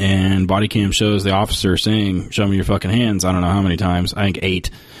 And body cam shows the officer saying, show me your fucking hands. I don't know how many times. I think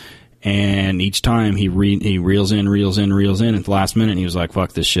 8. And each time he reels in. At the last minute, he was like,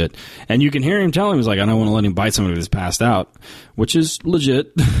 fuck this shit. And you can hear him tell him, he's like, I don't want to let him bite somebody that's passed out, which is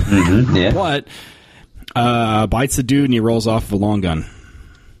legit. Mm-hmm, yeah. But bites the dude, and he rolls off with a long gun.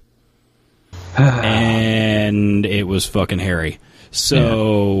 And it was fucking hairy.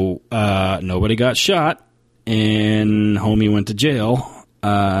 So nobody got shot, and homie went to jail.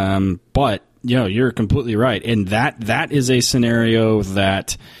 But you're completely right, and that is a scenario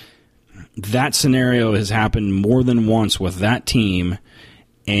that scenario has happened more than once with that team,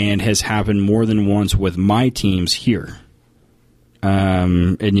 and has happened more than once with my teams here.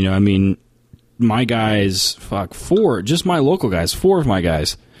 And my guys, just my local guys, 4 of my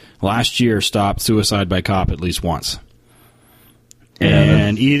guys last year stopped suicide by cop at least once.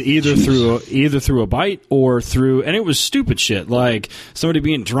 And either through a bite or through, and it was stupid shit, like somebody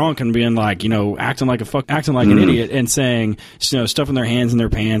being drunk and being like, acting like an idiot and saying, stuff in their hands and their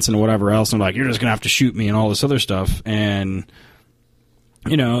pants and whatever else, and like, you're just gonna have to shoot me and all this other stuff, and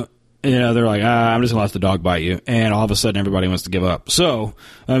they're like, I'm just gonna let the dog bite you, and all of a sudden everybody wants to give up. So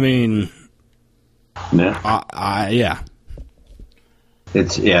yeah.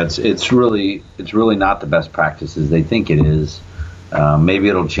 It's really not the best practices they think it is. Maybe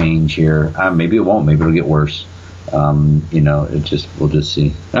it'll change here. Maybe it won't. Maybe it'll get worse. We'll just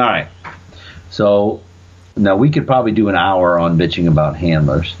see. All right. So now we could probably do an hour on bitching about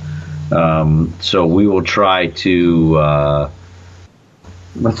handlers. So we will try to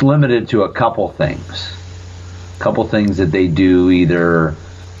let's limit it to a couple things. That they do either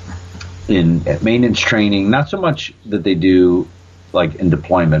in maintenance training, not so much that they do like in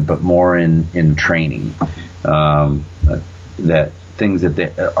deployment, but more in training. That things that they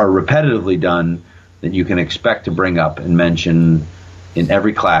are repetitively done that you can expect to bring up and mention in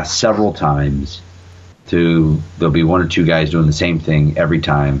every class several times. There'll be 1 or 2 guys doing the same thing every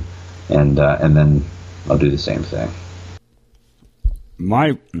time, and then I'll do the same thing.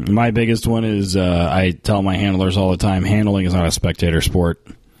 My biggest one is I tell my handlers all the time, handling is not a spectator sport.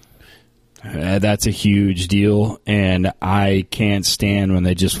 That's a huge deal, and I can't stand when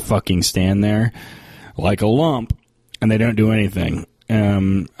they just fucking stand there like a lump and they don't do anything.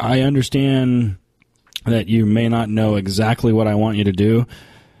 I understand that you may not know exactly what I want you to do,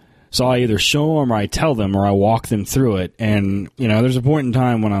 so I either show them or I tell them or I walk them through it. And, there's a point in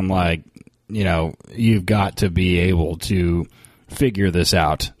time when I'm like, you've got to be able to figure this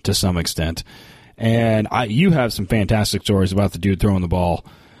out to some extent. And you have some fantastic stories about the dude throwing the ball.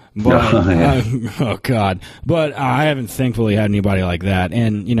 But, oh God! But I haven't thankfully had anybody like that,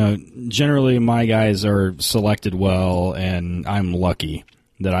 and generally my guys are selected well, and I'm lucky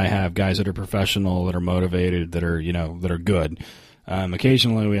that I have guys that are professional, that are motivated, that are that are good.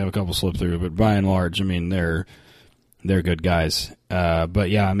 Occasionally we have a couple slip through, but by and large, they're good guys. But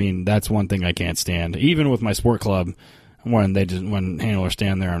yeah, that's one thing I can't stand. Even with my sport club, when handlers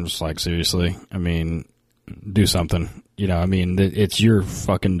stand there, I'm just like, seriously, do something. It's your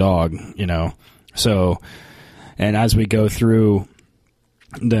fucking dog, So, and as we go through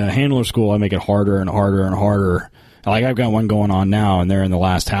the handler school, I make it harder and harder and harder. Like, I've got one going on now, and they're in the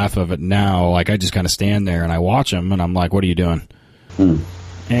last half of it now. Like, I just kind of stand there and I watch them, and I'm like, what are you doing?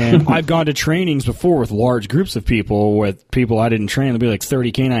 And I've gone to trainings before with large groups of people, with people I didn't train. There'll be like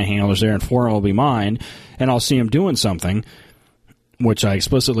 30 canine handlers there, and 4 of them will be mine, and I'll see them doing something, which I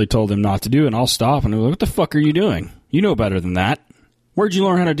explicitly told them not to do, and I'll stop and go, what the fuck are you doing? You know better than that. Where'd you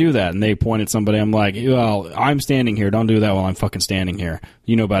learn how to do that? And they point at somebody. I'm like, well, I'm standing here. Don't do that while I'm fucking standing here.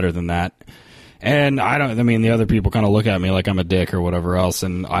 You know better than that. And the other people kind of look at me like I'm a dick or whatever else,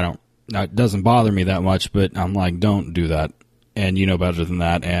 and it doesn't bother me that much, but I'm like, don't do that. And you know better than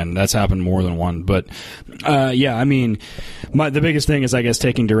that. And that's happened more than one. But, the biggest thing is, I guess,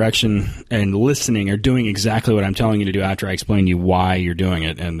 taking direction and listening, or doing exactly what I'm telling you to do after I explain to you why you're doing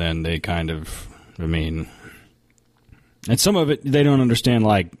it. And then they kind of, And some of it, they don't understand,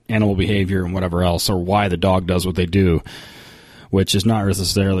 like, animal behavior and whatever else, or why the dog does what they do, which is not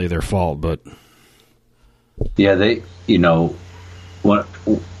necessarily their fault, but... Yeah, when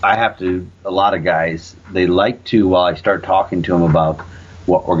I have to, a lot of guys, they like to, while I start talking to them about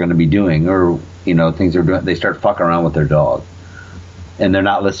what we're going to be doing, or, things they're doing, they start fucking around with their dog. And they're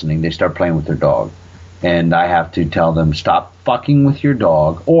not listening. They start playing with their dog. And I have to tell them, stop fucking with your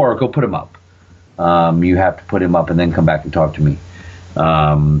dog, or go put him up. You have to put him up and then come back and talk to me.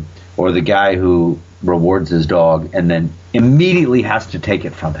 Or the guy who rewards his dog and then immediately has to take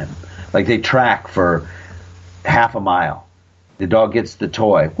it from him. Like they track for half a mile. The dog gets the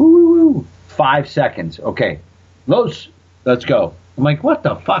toy. Woo, woo, woo. 5 seconds. Okay. Los, let's go. I'm like, what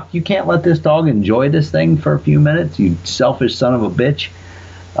the fuck? You can't let this dog enjoy this thing for a few minutes, you selfish son of a bitch.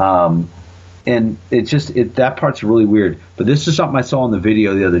 And it's just, that part's really weird. But this is something I saw in the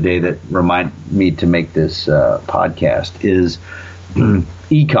video the other day that reminded me to make this podcast is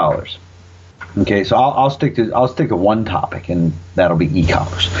e-collars. Okay, so I'll stick to one topic, and that'll be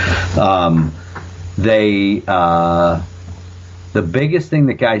e-collars. The biggest thing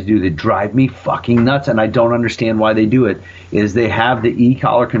that guys do that drive me fucking nuts, and I don't understand why they do it, is they have the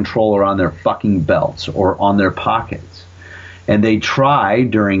e-collar controller on their fucking belts or on their pockets. And they try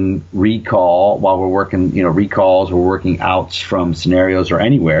during recall, while we're working, recalls, we're working outs from scenarios or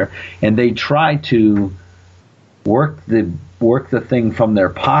anywhere, and they try to work the thing from their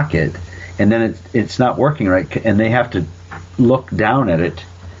pocket, and then it's not working right, and they have to look down at it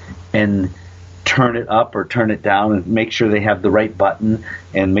and turn it up or turn it down and make sure they have the right button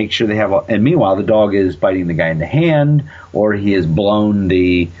and make sure they have and meanwhile the dog is biting the guy in the hand, or he has blown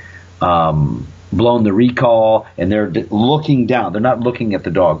the recall, and they're looking down. They're not looking at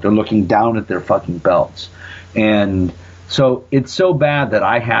the dog. They're looking down at their fucking belts. And so it's so bad that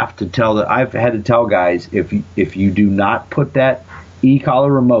I've had to tell guys, if you do not put that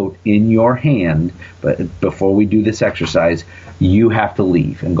e-collar remote in your hand, but before we do this exercise, you have to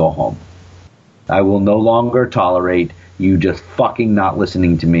leave and go home. I will no longer tolerate you just fucking not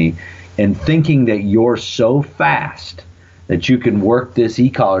listening to me and thinking that you're so fast that you can work this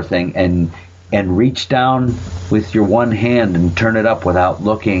e-collar thing and reach down with your one hand and turn it up without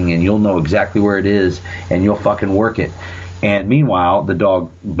looking, and you'll know exactly where it is, and you'll fucking work it. And meanwhile, the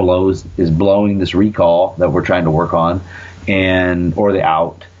dog is blowing this recall that we're trying to work on, or the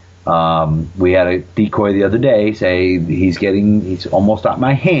out. We had a decoy the other day say he's almost at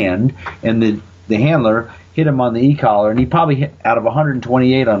my hand, and the handler hit him on the e-collar, and he probably hit, out of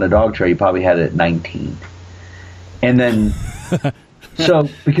 128 on the dog tray, he probably had it at 19. And then, so,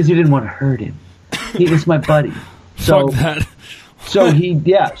 because he didn't want to hurt him. He was my buddy. So, fuck that. So he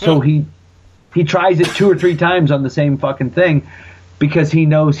tries it 2 or 3 times on the same fucking thing because he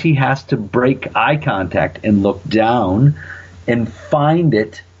knows he has to break eye contact and look down and find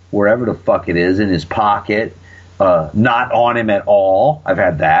it wherever the fuck it is in his pocket, not on him at all. I've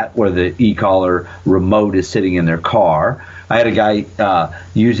had that, where the e-collar remote is sitting in their car. I had a guy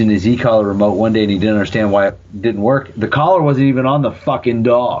using his e-collar remote one day, and he didn't understand why it didn't work. The collar wasn't even on the fucking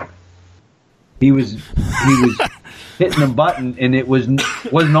dog. He was hitting the button, and it wasn't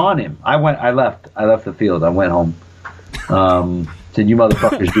on him. I left the field. I went home. Said, "You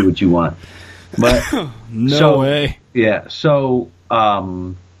motherfuckers do what you want." But no way. Yeah. So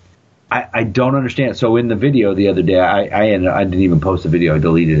I don't understand. So in the video the other day, I didn't even post the video. I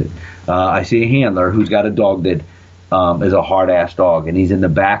deleted it. I see a handler who's got a dog that is a hard-ass dog, and he's in the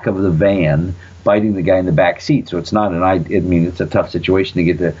back of the van biting the guy in the back seat. So it's not it's a tough situation to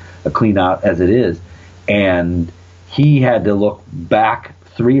get a clean out as it is. And he had to look back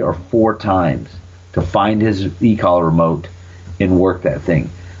 3 or 4 times to find his e-collar remote and work that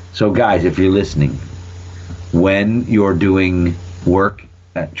thing. So guys, if you're listening, when you're doing work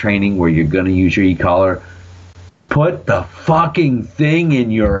at training where you're going to use your e-collar, put the fucking thing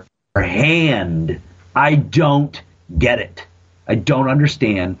in your hand. I don't get it. I don't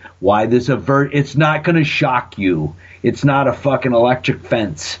understand why this it's not going to shock you. It's not a fucking electric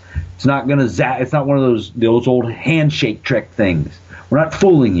fence. It's not going to it's not one of those old handshake trick things. We're not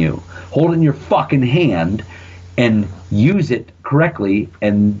fooling you. Hold it in your fucking hand and use it correctly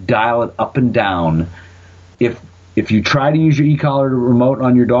and dial it up and down. If you try to use your e-collar remote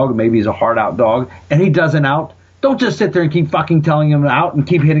on your dog, maybe he's a hard out dog, and he doesn't out, don't just sit there and keep fucking telling him out and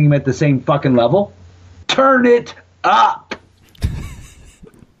keep hitting him at the same fucking level. Turn it up.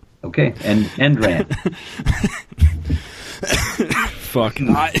 Okay, end rant. Fuck,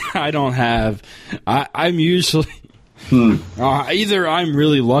 I don't have. I'm usually either I'm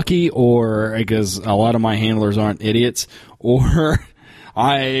really lucky, or because a lot of my handlers aren't idiots, or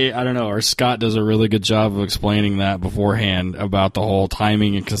I don't know. Or Scott does a really good job of explaining that beforehand about the whole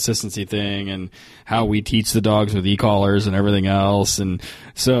timing and consistency thing and how we teach the dogs with e-collars and everything else. And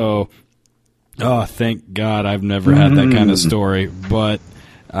so, thank God I've never had that kind of story. But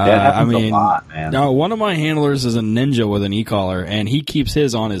I mean, one of my handlers is a ninja with an e-collar, and he keeps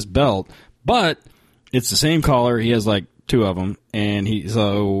his on his belt, but it's the same collar. He has like 2 of them, and he's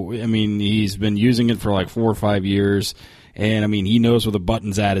been using it for like 4 or 5 years. And I mean, he knows where the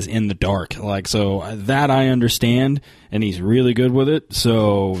button's at is in the dark. Like, so that I understand, and he's really good with it.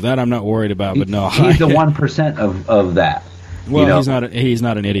 So that I'm not worried about. But no, he's the 1% of that. Well, you know? he's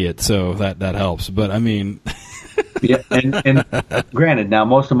not an idiot, so that helps. But I mean, yeah. And granted, now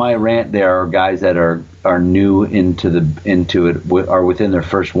most of my rant there are guys that are new into it, are within their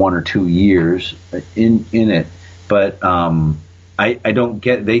first 1 or 2 years in it. But I don't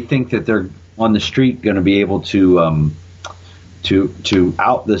get. They think that they're on the street going to be able to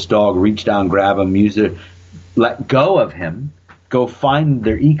out this dog, reach down, grab him, use it, let go of him, go find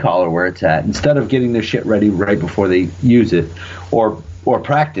their e-collar where it's at, instead of getting their shit ready right before they use it, or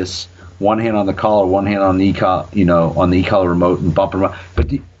practice one hand on the collar, one hand on the e-collar remote and bump them up. But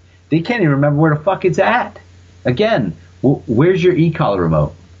they can't even remember where the fuck it's at. Again, where's your e-collar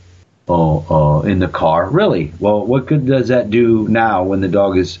remote? Oh, in the car. Really? Well, what good does that do now when the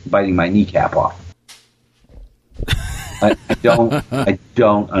dog is biting my kneecap off? I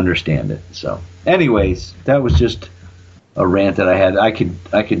don't understand it. So, anyways, that was just a rant that I had. I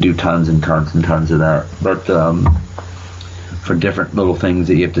could do tons and tons and tons of that, but for different little things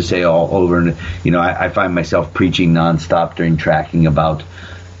that you have to say all over, and I find myself preaching nonstop during tracking about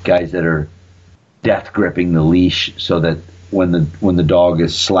guys that are death gripping the leash so that when the dog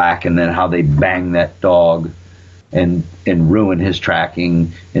is slack, and then how they bang that dog and ruin his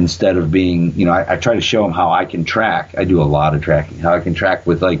tracking, instead of being, I try to show him how I can track. I do a lot of tracking, how I can track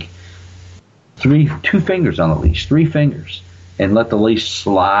with like 2 fingers on the leash, 3 fingers, and let the leash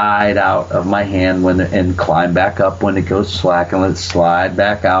slide out of my hand and climb back up when it goes slack, and let it slide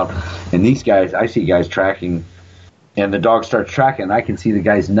back out. And these guys, I see guys tracking, and the dog starts tracking, and I can see the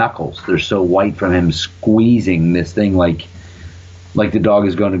guy's knuckles. They're so white from him squeezing this thing like the dog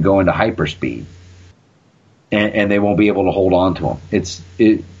is going to go into hyperspeed. And they won't be able to hold on to them.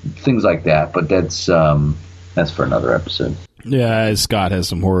 Things like that, but that's for another episode. Yeah, Scott has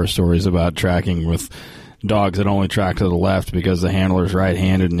some horror stories about tracking with dogs that only track to the left because the handler's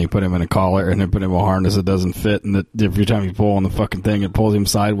right-handed, and they put him in a collar and they put him in a harness that doesn't fit, and every time you pull on the fucking thing, it pulls him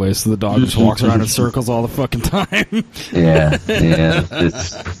sideways, so the dog just walks around in circles all the fucking time. Yeah.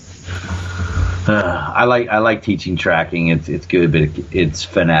 I like teaching tracking. It's good, but it's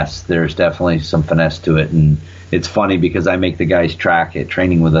finesse. There's definitely some finesse to it, and it's funny because I make the guys track at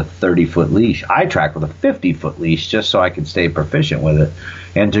training with a 30-foot leash. I track with a 50-foot leash just so I can stay proficient with it,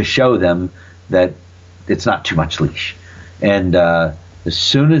 and to show them that it's not too much leash. And as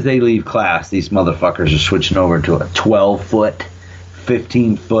soon as they leave class, these motherfuckers are switching over to a 12-foot,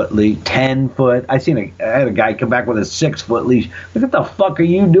 15-foot leash, 10-foot. I had a guy come back with a 6-foot leash. What the fuck are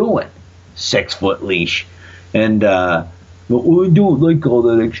you doing? 6-foot leash. And we don't like all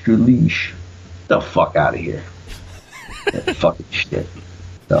that extra leash. Get the fuck out of here. That fucking shit.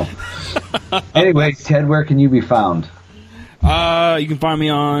 So, anyways, Ted, where can you be found? You can find me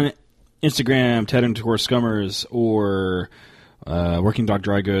on Instagram, Ted_Scummers, or Working Dog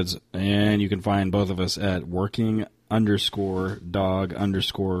Dry Goods, and you can find both of us at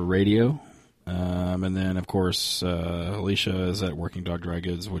working_dog_radio. And then, of course, Alicia is at Working Dog Dry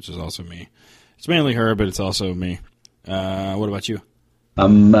Goods, which is also me. It's mainly her, but it's also me. What about you?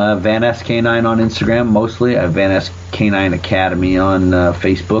 I'm Van S Canine on Instagram mostly. I have Van S Canine Academy on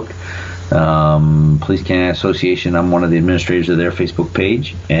Facebook. Police Canine Association. I'm one of the administrators of their Facebook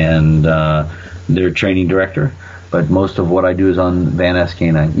page and their training director. But most of what I do is on Van S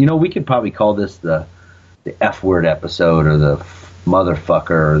Canine. We could probably call this the F word episode, or the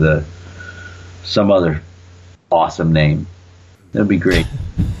motherfucker, or some other awesome name. That'd be great.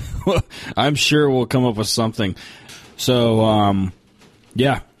 I'm sure we'll come up with something. So,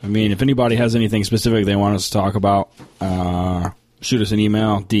 yeah. I mean, if anybody has anything specific they want us to talk about, shoot us an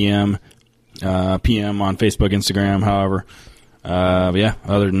email, DM, PM on Facebook, Instagram, however. Yeah,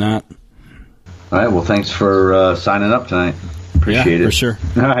 other than that. All right, well, thanks for signing up tonight. Appreciate it. For sure.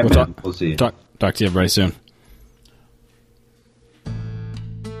 All right, we'll see you. Talk to you very soon.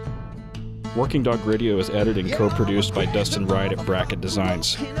 Working Dog Radio is edited and co-produced by Dustin Wright at Bracket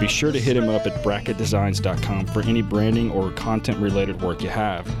Designs. Be sure to hit him up at bracketdesigns.com for any branding or content-related work you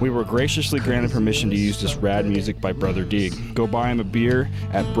have. We were graciously granted permission to use this rad music by Brother Deeg. Go buy him a beer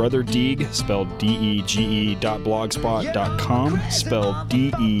at Brother Deeg, spelled DEGE.blogspot.com, spelled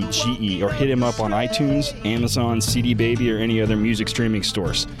DEGE, or hit him up on iTunes, Amazon, CD Baby, or any other music streaming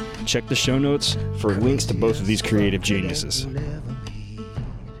stores. Check the show notes for links to both of these creative geniuses.